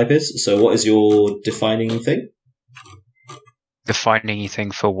defining type is. So what is your defining thing? Defining thing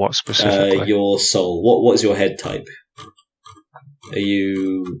for what specifically? Your soul. What is your head type? Are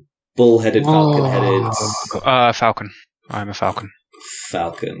you bull-headed, falcon-headed? Falcon. I'm a falcon.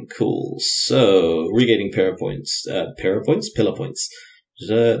 Falcon, cool. So, regaining pillar points. Pillar points.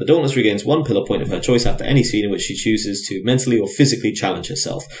 The Dauntless regains 1 pillar point of her choice after any scene in which she chooses to mentally or physically challenge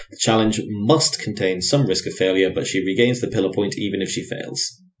herself. The challenge must contain some risk of failure, but she regains the pillar point even if she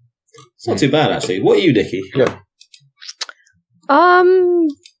fails. It's not too bad, actually. What are you, Dickie? Yeah.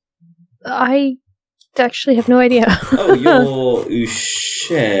 I actually have no idea. Oh, you're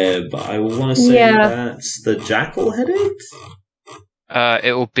Usheb. I want to say that's the jackal-headed?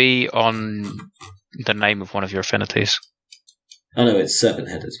 It will be on the name of one of your affinities. Oh no, it's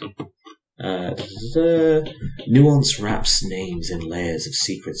serpent-headed. Nuance wraps names in layers of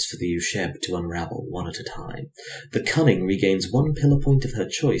secrets for the Usheb to unravel one at a time. The cunning regains 1 pillar point of her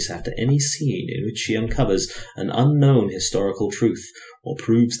choice after any scene in which she uncovers an unknown historical truth or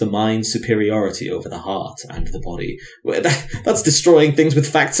proves the mind's superiority over the heart and the body. Well, that's destroying things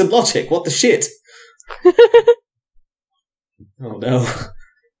with facts and logic. What the shit? Oh no.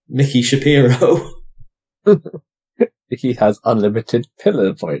 Mickey Shapiro. He has unlimited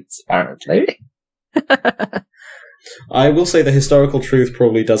pillar points, apparently. I will say the historical truth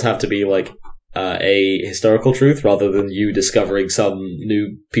probably does have to be like a historical truth rather than you discovering some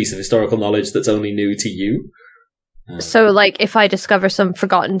new piece of historical knowledge that's only new to you. So, like, if I discover some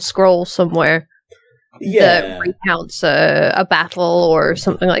forgotten scroll somewhere that recounts a battle or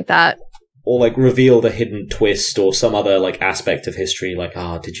something like that. Or, like, reveal the hidden twist or some other, like, aspect of history, like,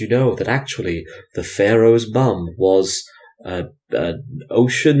 did you know that actually the pharaoh's bum was an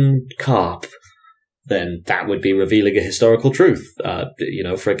ocean carp? Then that would be revealing a historical truth, for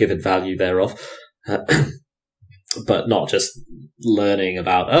a given value thereof. But not just learning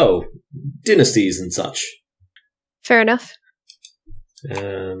about, dynasties and such. Fair enough.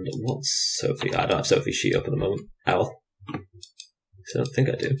 And what's Sophie? I don't have Sophie's sheet up at the moment. Owl. I don't think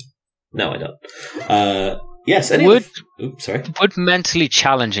I do. No, I don't. Yes. Sorry. Would mentally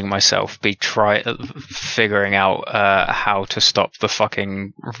challenging myself be figuring out how to stop the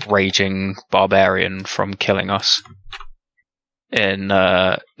fucking raging barbarian from killing us in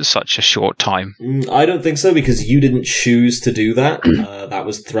such a short time? I don't think so, because you didn't choose to do that. That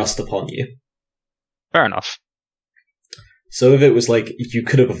was thrust upon you. Fair enough. So if it was like you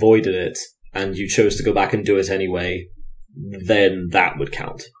could have avoided it and you chose to go back and do it anyway, then that would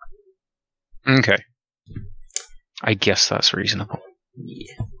count. Okay. I guess that's reasonable.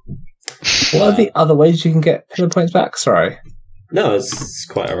 Yeah. What are the other ways you can get pillar points back? Sorry. No, it's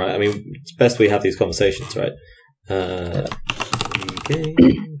quite alright. I mean, it's best we have these conversations, right? Pillar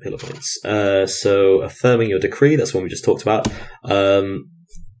points. So, affirming your decree, that's one we just talked about.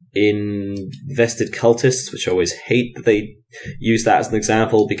 invested cultists, which I always hate that they use that as an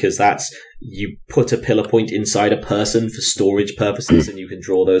example, because that's, you put a pillar point inside a person for storage purposes and you can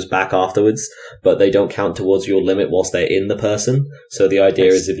draw those back afterwards, but they don't count towards your limit whilst they're in the person. So the idea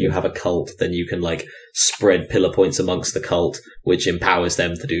is if you have a cult, then you can like spread pillar points amongst the cult, which empowers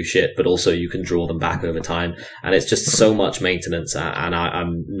them to do shit, but also you can draw them back over time. And it's just so much maintenance, and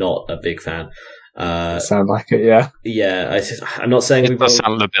I'm not a big fan. Sound like it, yeah. Yeah, I'm not saying it does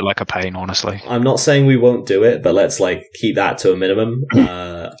sound a bit like a pain, honestly. I'm not saying we won't do it, but let's like keep that to a minimum.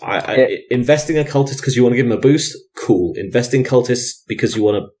 Investing a cultist because you want to give them a boost, cool. Investing cultists because you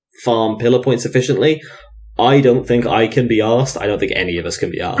want to farm pillar points efficiently, I don't think I can be asked. I don't think any of us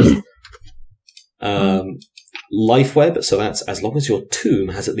can be asked. Life web, so that's as long as your tomb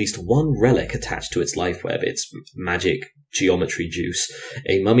has at least one relic attached to its life web. It's magic geometry juice.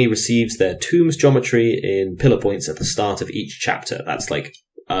 A mummy receives their tomb's geometry in pillar points at the start of each chapter. That's like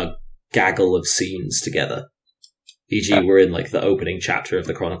a gaggle of scenes together. E.g., we're in like the opening chapter of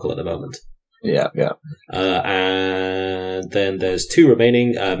the Chronicle at the moment. Yeah. And then there's 2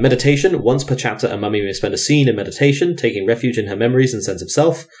 remaining. Meditation. Once per chapter, a mummy may spend a scene in meditation, taking refuge in her memories and sense of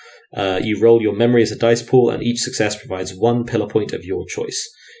self. You roll your memory as a dice pool, and each success provides 1 pillar point of your choice.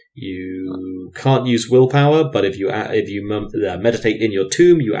 You can't use willpower, but if you meditate in your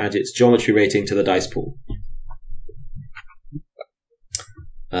tomb, you add its geometry rating to the dice pool.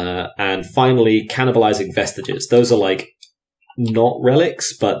 And finally, cannibalizing vestiges. Those are like not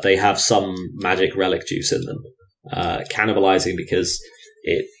relics, but they have some magic relic juice in them. Cannibalizing because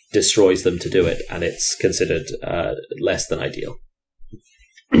it destroys them to do it, and it's considered less than ideal.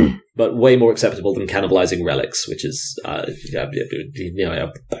 But way more acceptable than cannibalizing relics, which is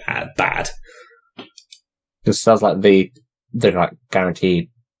bad. Just sounds like the like guaranteed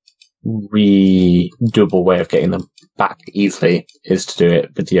redoable way of getting them back easily is to do it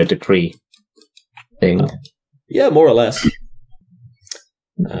with your decree thing. Yeah, more or less.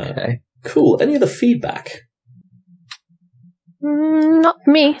 Okay. Cool. Any other feedback? Not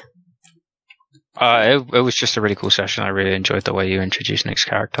for me. It was just a really cool session. I really enjoyed the way you introduced Nick's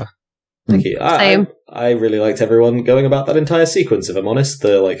character. Thank you. Same. I really liked everyone going about that entire sequence, if I'm honest.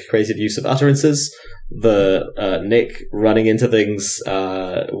 The like creative use of utterances, the Nick running into things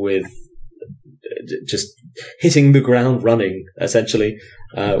with just hitting the ground running, essentially.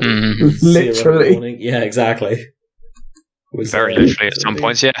 Literally. Yeah, exactly. Was, very literally at some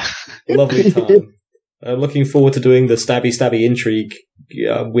points, yeah. Lovely time. I'm looking forward to doing the stabby intrigue,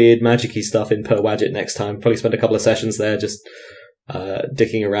 weird magic-y stuff in Per Wadget next time. Probably spend a couple of sessions there just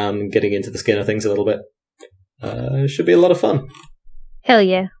dicking around and getting into the skin of things a little bit. Should be a lot of fun. Hell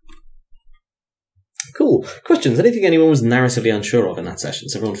yeah. Cool. Questions? Anything anyone was narratively unsure of in that session?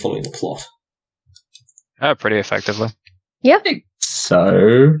 Is everyone following the plot? Pretty effectively. Yeah.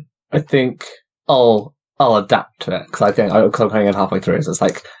 So, I think I'll adapt to it, because I think I'm coming in halfway through, so it's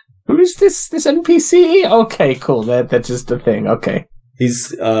like, who is this NPC? Okay, cool. They're just a thing. Okay.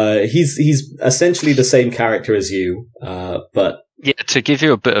 He's essentially the same character as you, but yeah. To give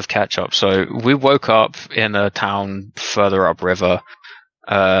you a bit of catch up, so we woke up in a town further upriver,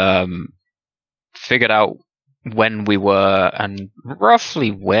 figured out when we were and roughly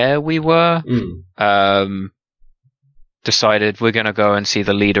where we were. Decided we're going to go and see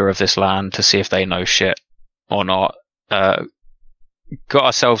the leader of this land to see if they know shit or not. Got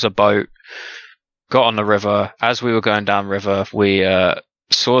ourselves a boat, got on the river. As we were going down river, we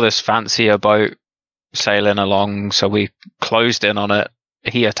saw this fancier boat sailing along, so we closed in on it.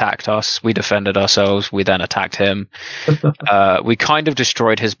 He attacked us. We defended ourselves. We then attacked him. We kind of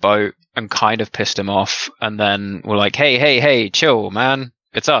destroyed his boat and kind of pissed him off. And then we're like, hey, chill, man.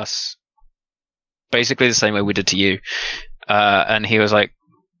 It's us. Basically the same way we did to you. And he was like,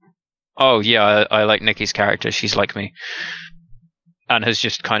 oh, yeah, I like Nikki's character. She's like me. And has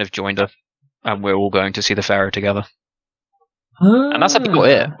just kind of joined us. And we're all going to see the Pharaoh together. And that's about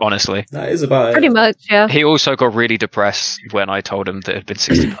it, honestly. That is about Pretty it. much, yeah. He also got really depressed when I told him that it had been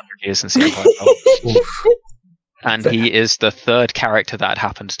 1600 years since he had and he is the 3rd character that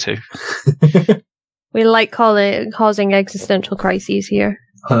happened to. We like causing existential crises here.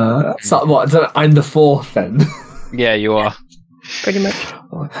 So what? I'm the 4th then. Yeah, you are. Pretty much.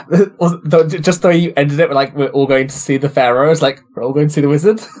 Just the way you ended it, we're all going to see the Pharaoh. It's like, we're all going to see the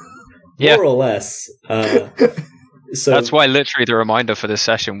wizard? Yeah. More or less. So that's why literally the reminder for this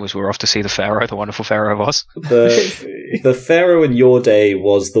session was we're off to see the Pharaoh, the wonderful Pharaoh of Oz. The Pharaoh in your day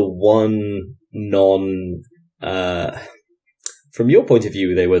was the one from your point of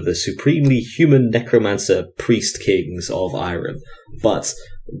view, they were the supremely human necromancer priest kings of Irem, but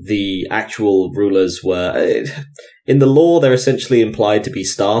the actual rulers were, in the lore, they're essentially implied to be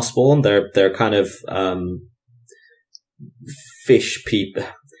starspawn. They're kind of fish people.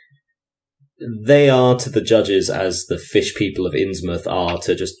 They are to the judges as the fish people of Innsmouth are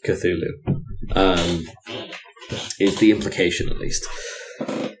to just Cthulhu. Is the implication, at least.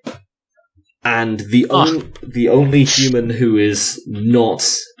 And the only human who is not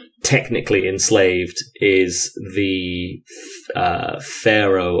technically enslaved is the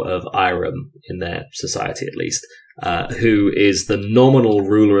pharaoh of Irem, in their society at least, who is the nominal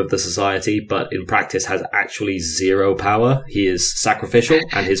ruler of the society, but in practice has actually zero power. He is sacrificial,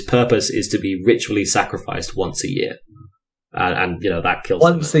 and his purpose is to be ritually sacrificed once a year. And that kills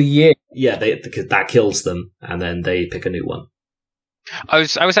them. Once a year? Yeah, that kills them, and then they pick a new one. I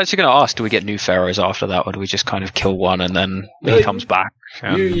was actually going to ask, do we get new pharaohs after that, or do we just kind of kill one and then he comes back?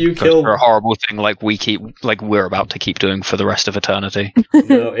 You goes kill for a horrible thing like we're about to keep doing for the rest of eternity.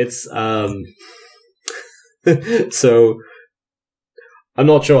 No, it's so I'm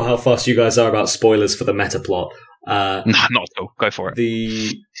not sure how fussed you guys are about spoilers for the meta plot. Nah, not at all. Go for it.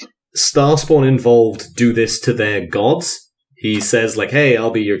 The Starspawn involved do this to their gods. He says, like, hey,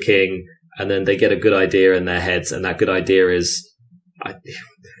 I'll be your king, and then they get a good idea in their heads, and that good idea is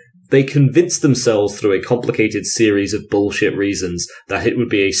they convince themselves through a complicated series of bullshit reasons that it would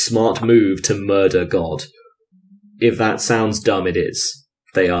be a smart move to murder God. If that sounds dumb, it is.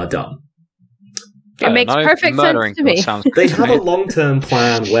 They are dumb. It makes perfect sense to me. They have a long-term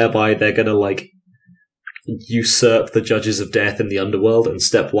plan whereby they're going to, usurp the judges of death in the underworld, and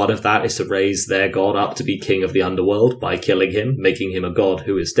step one of that is to raise their god up to be king of the underworld by killing him, making him a god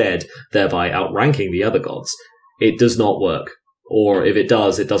who is dead, thereby outranking the other gods. It does not work. Or if it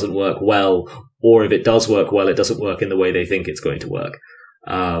does, it doesn't work well. Or if it does work well, it doesn't work in the way they think it's going to work.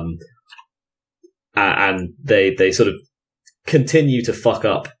 And they sort of continue to fuck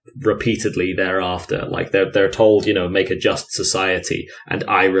up repeatedly thereafter. Like, they're told, make a just society, and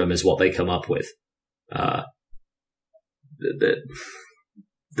Irem is what they come up with.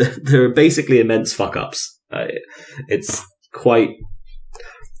 They're basically immense fuck-ups. It's quite...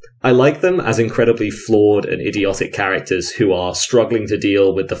 I like them as incredibly flawed and idiotic characters who are struggling to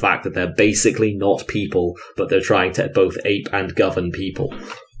deal with the fact that they're basically not people, but they're trying to both ape and govern people.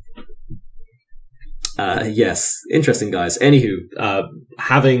 Yes, interesting guys. Anywho,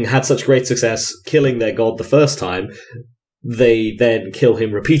 having had such great success killing their god the first time, they then kill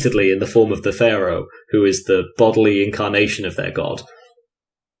him repeatedly in the form of the Pharaoh, who is the bodily incarnation of their god.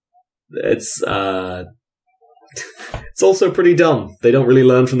 It's also pretty dumb. They don't really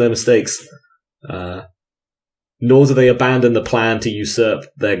learn from their mistakes. Nor do they abandon the plan to usurp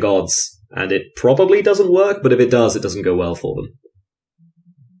their gods. And it probably doesn't work, but if it does, it doesn't go well for them.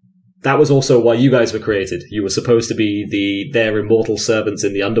 That was also why you guys were created. You were supposed to be their immortal servants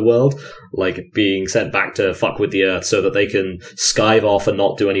in the underworld, being sent back to fuck with the earth so that they can skive off and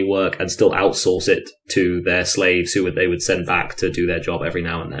not do any work and still outsource it to their slaves who they would send back to do their job every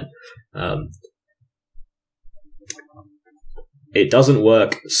now and then. It doesn't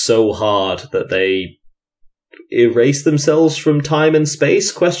work so hard that they erase themselves from time and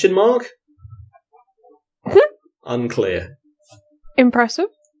space, ? Unclear. Impressive.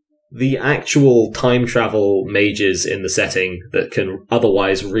 The actual time travel mages in the setting that can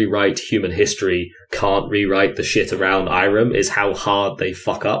otherwise rewrite human history can't rewrite the shit around Irem is how hard they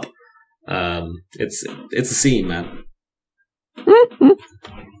fuck up. It's a scene, man.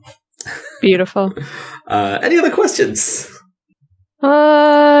 Beautiful. Any other questions?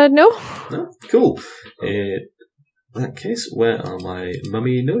 No. No? Cool. In that case, where are my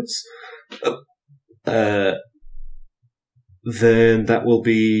mummy notes? Then that will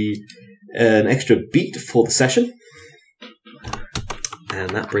be an extra beat for the session. And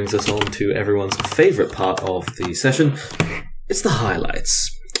that brings us on to everyone's favourite part of the session. It's the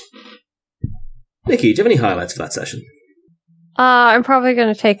highlights. Nikki, do you have any highlights for that session? I'm probably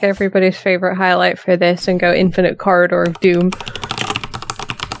going to take everybody's favourite highlight for this and go Infinite Corridor of Doom.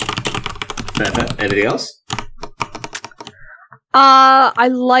 Anything else? I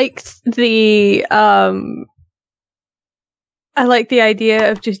liked the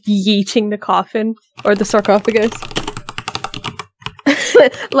idea of just yeeting the coffin or the sarcophagus.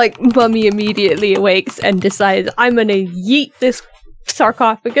 Mummy immediately awakes and decides, I'm gonna yeet this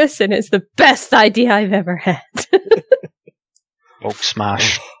sarcophagus, and it's the best idea I've ever had. Hulk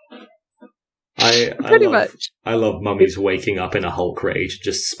smash. Pretty much. I love mummies waking up in a Hulk rage,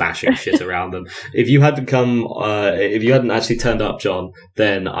 just smashing shit around them. If you hadn't actually turned up, John,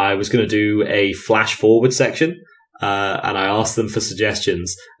 then I was going to do a flash forward section. and I asked them for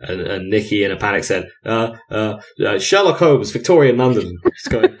suggestions, and Nikki in a panic said, Sherlock Holmes, Victorian London.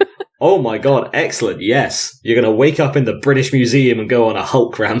 She's going, oh my god, excellent, yes. You're going to wake up in the British Museum and go on a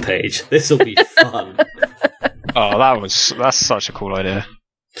Hulk rampage. This'll be fun. Oh, that's such a cool idea.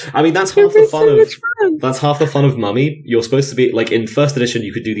 I mean, that's half the fun that's half the fun of Mummy. You're supposed to be, like, in first edition,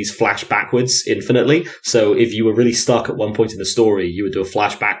 you could do these flash backwards infinitely. So if you were really stuck at one point in the story, you would do a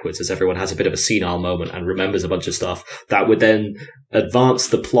flash backwards as everyone has a bit of a senile moment and remembers a bunch of stuff. That would then advance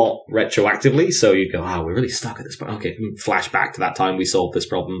the plot retroactively. So you go, we're really stuck at this point. Okay, flash back to that time we solved this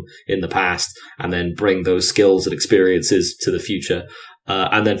problem in the past, and then bring those skills and experiences to the future.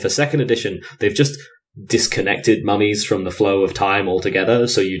 And then for second edition, they've just disconnected mummies from the flow of time altogether,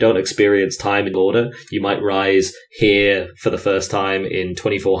 so you don't experience time in order. You might rise here for the first time in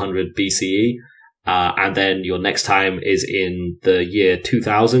 2400 BCE, and then your next time is in the year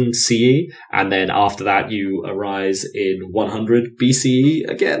 2000 CE, and then after that you arise in 100 BCE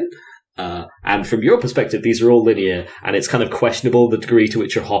again. And from your perspective, these are all linear, and it's kind of questionable the degree to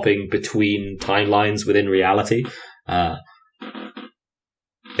which you're hopping between timelines within reality.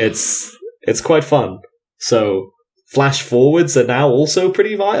 It's quite fun. So, flash forwards are now also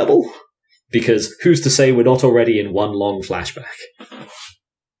pretty viable, because who's to say we're not already in one long flashback?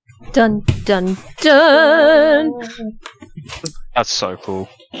 Dun, dun, dun! That's so cool.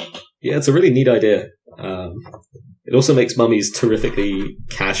 Yeah, it's a really neat idea. It also makes mummies terrifically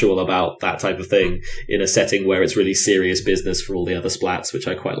casual about that type of thing in a setting where it's really serious business for all the other splats, which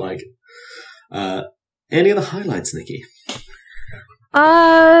I quite like. Any other highlights, Nikki?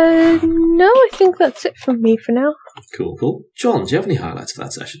 No, I think that's it from me for now. Cool. John, do you have any highlights for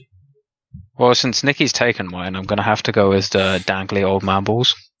that session? Well, since Nikki's taken mine, I'm going to have to go with the dangly old man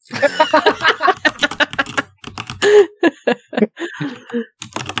balls.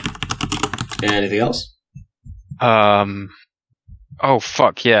 Anything else? Oh,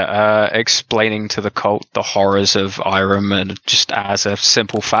 fuck, yeah. Explaining to the cult the horrors of Irem, and just as a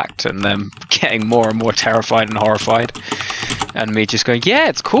simple fact, and them getting more and more terrified and horrified. And me just going, yeah,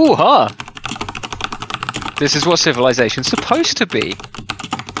 it's cool, huh? This is what civilization's supposed to be.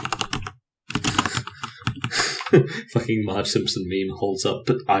 Fucking Marge Simpson meme holds up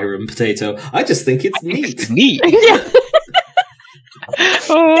Irem potato. I just think it's neat. It's neat.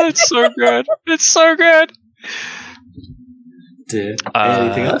 Oh, it's so good. It's so good.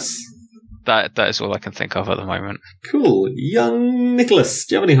 Anything else? That is all I can think of at the moment. Cool. Young Nicholas,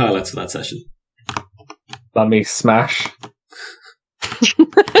 do you have any highlights for that session? Mummy smash.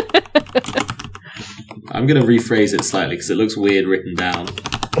 I'm going to rephrase it slightly because it looks weird written down.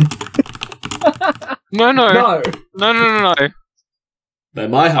 No. They're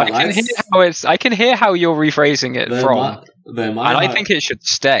my highlights. I can hear how you're rephrasing it they're my I think it should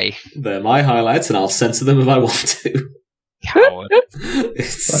stay. They're my highlights, and I'll censor them if I want to. Coward.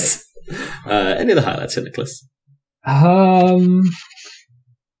 Any other highlights, Nicholas? I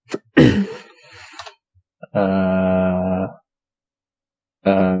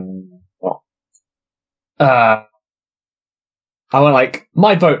want, like,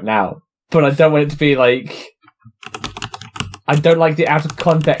 my boat now, but I don't want it to be like, I don't like the out of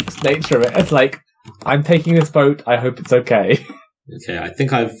context nature of it. It's like, I'm taking this boat, I hope it's okay. Okay, I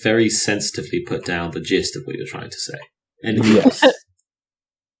think I've very sensitively put down the gist of what you're trying to say. Anything else?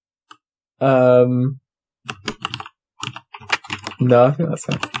 No, I think that's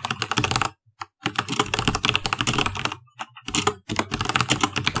it.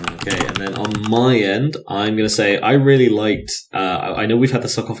 Okay, and then on my end, I'm going to say I really liked, I know we've had the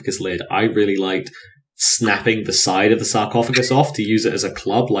sarcophagus lid, I really liked snapping the side of the sarcophagus off to use it as a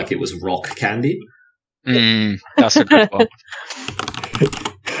club like it was rock candy. That's a good one.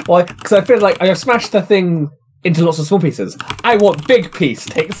 Well, because I feel like I smashed the thing into lots of small pieces. I want big piece,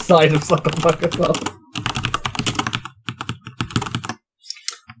 take the side of sarcophagus off.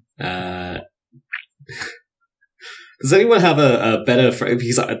 Does anyone have a better phrase?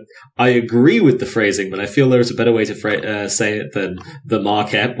 Because I agree with the phrasing, but I feel there's a better way to say it than the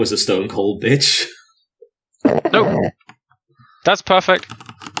Maa-Kep was a stone cold bitch. Nope. That's perfect.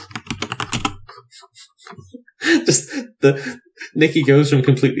 Just Nikki goes from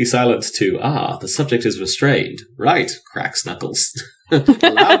completely silent to, the subject is restrained. Right, cracks knuckles.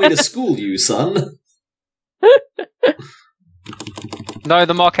 Allow me to school you, son. No,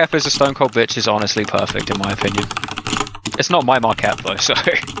 the Maa-Kep is a stone cold bitch is honestly perfect in my opinion. It's not my Maa-Kep though, so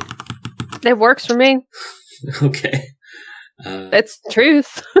It works for me. Okay. It's the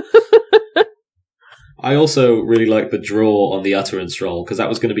truth. I also really like the draw on the utterance roll, because that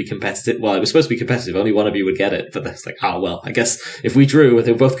was going to be competitive. Well, it was supposed to be competitive. Only one of you would get it. But that's like, well, I guess if we drew,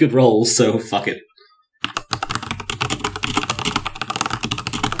 they were both good rolls, so fuck it.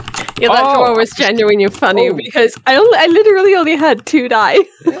 Yeah, that drawer was genuinely funny because I literally only had 2 die.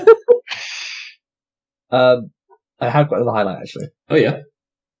 I have got another highlight actually. Oh yeah.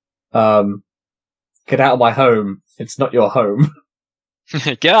 Get out of my home. It's not your home.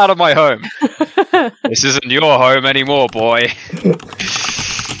 Get out of my home. This isn't your home anymore, boy.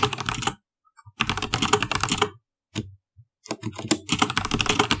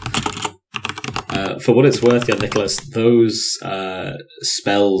 For what it's worth, Nicholas, those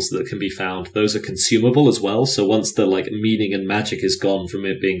spells that can be found, those are consumable as well. So once the meaning and magic is gone from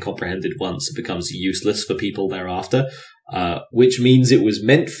it being comprehended once, it becomes useless for people thereafter. Which means it was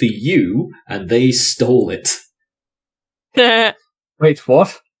meant for you, and they stole it. Wait,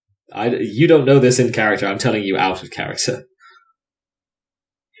 what? You don't know this in character. I'm telling you out of character.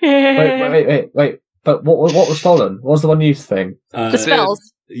 Wait. But what was stolen? What was the one use thing? The spells.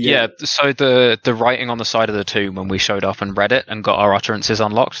 Yeah, so the writing on the side of the tomb when we showed up and read it and got our utterances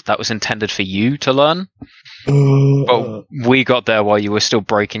unlocked, that was intended for you to learn. But we got there while you were still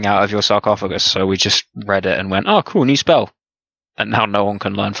breaking out of your sarcophagus, so we just read it and went, oh, cool, new spell. And now no one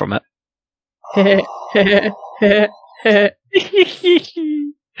can learn from it. I'd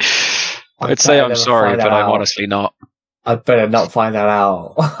say I'm sorry, but I'm honestly not. I better not find that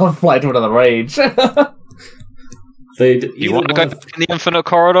out. I'll fly to another rage. You want to go back in the infinite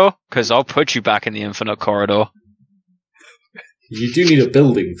corridor? Because I'll put you back in the infinite corridor. You do need a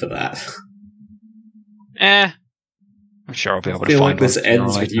building for that. I'm sure I'll be able to feel find like this one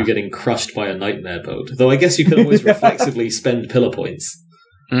ends with you getting crushed by a nightmare boat. Though I guess you can always reflexively spend pillar points.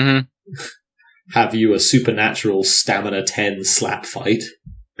 Mm-hmm. Have you a supernatural stamina 10 slap fight?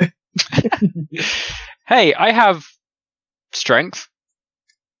 Hey, I have strength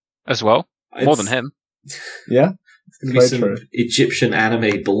as well. More than him. Yeah? It's going to be some Egyptian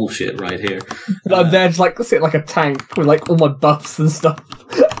anime bullshit right here. I'm there just sitting like a tank with all my buffs and stuff.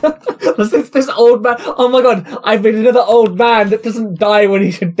 this old man. Oh my god, I've been another old man that doesn't die when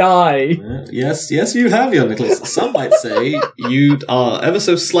he should die. Yes, you have, young Nicholas. Some might say you are ever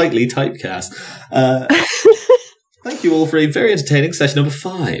so slightly typecast. Thank you all for a very entertaining session number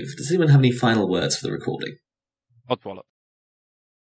 5. Does anyone have any final words for the recording? Oddwallop.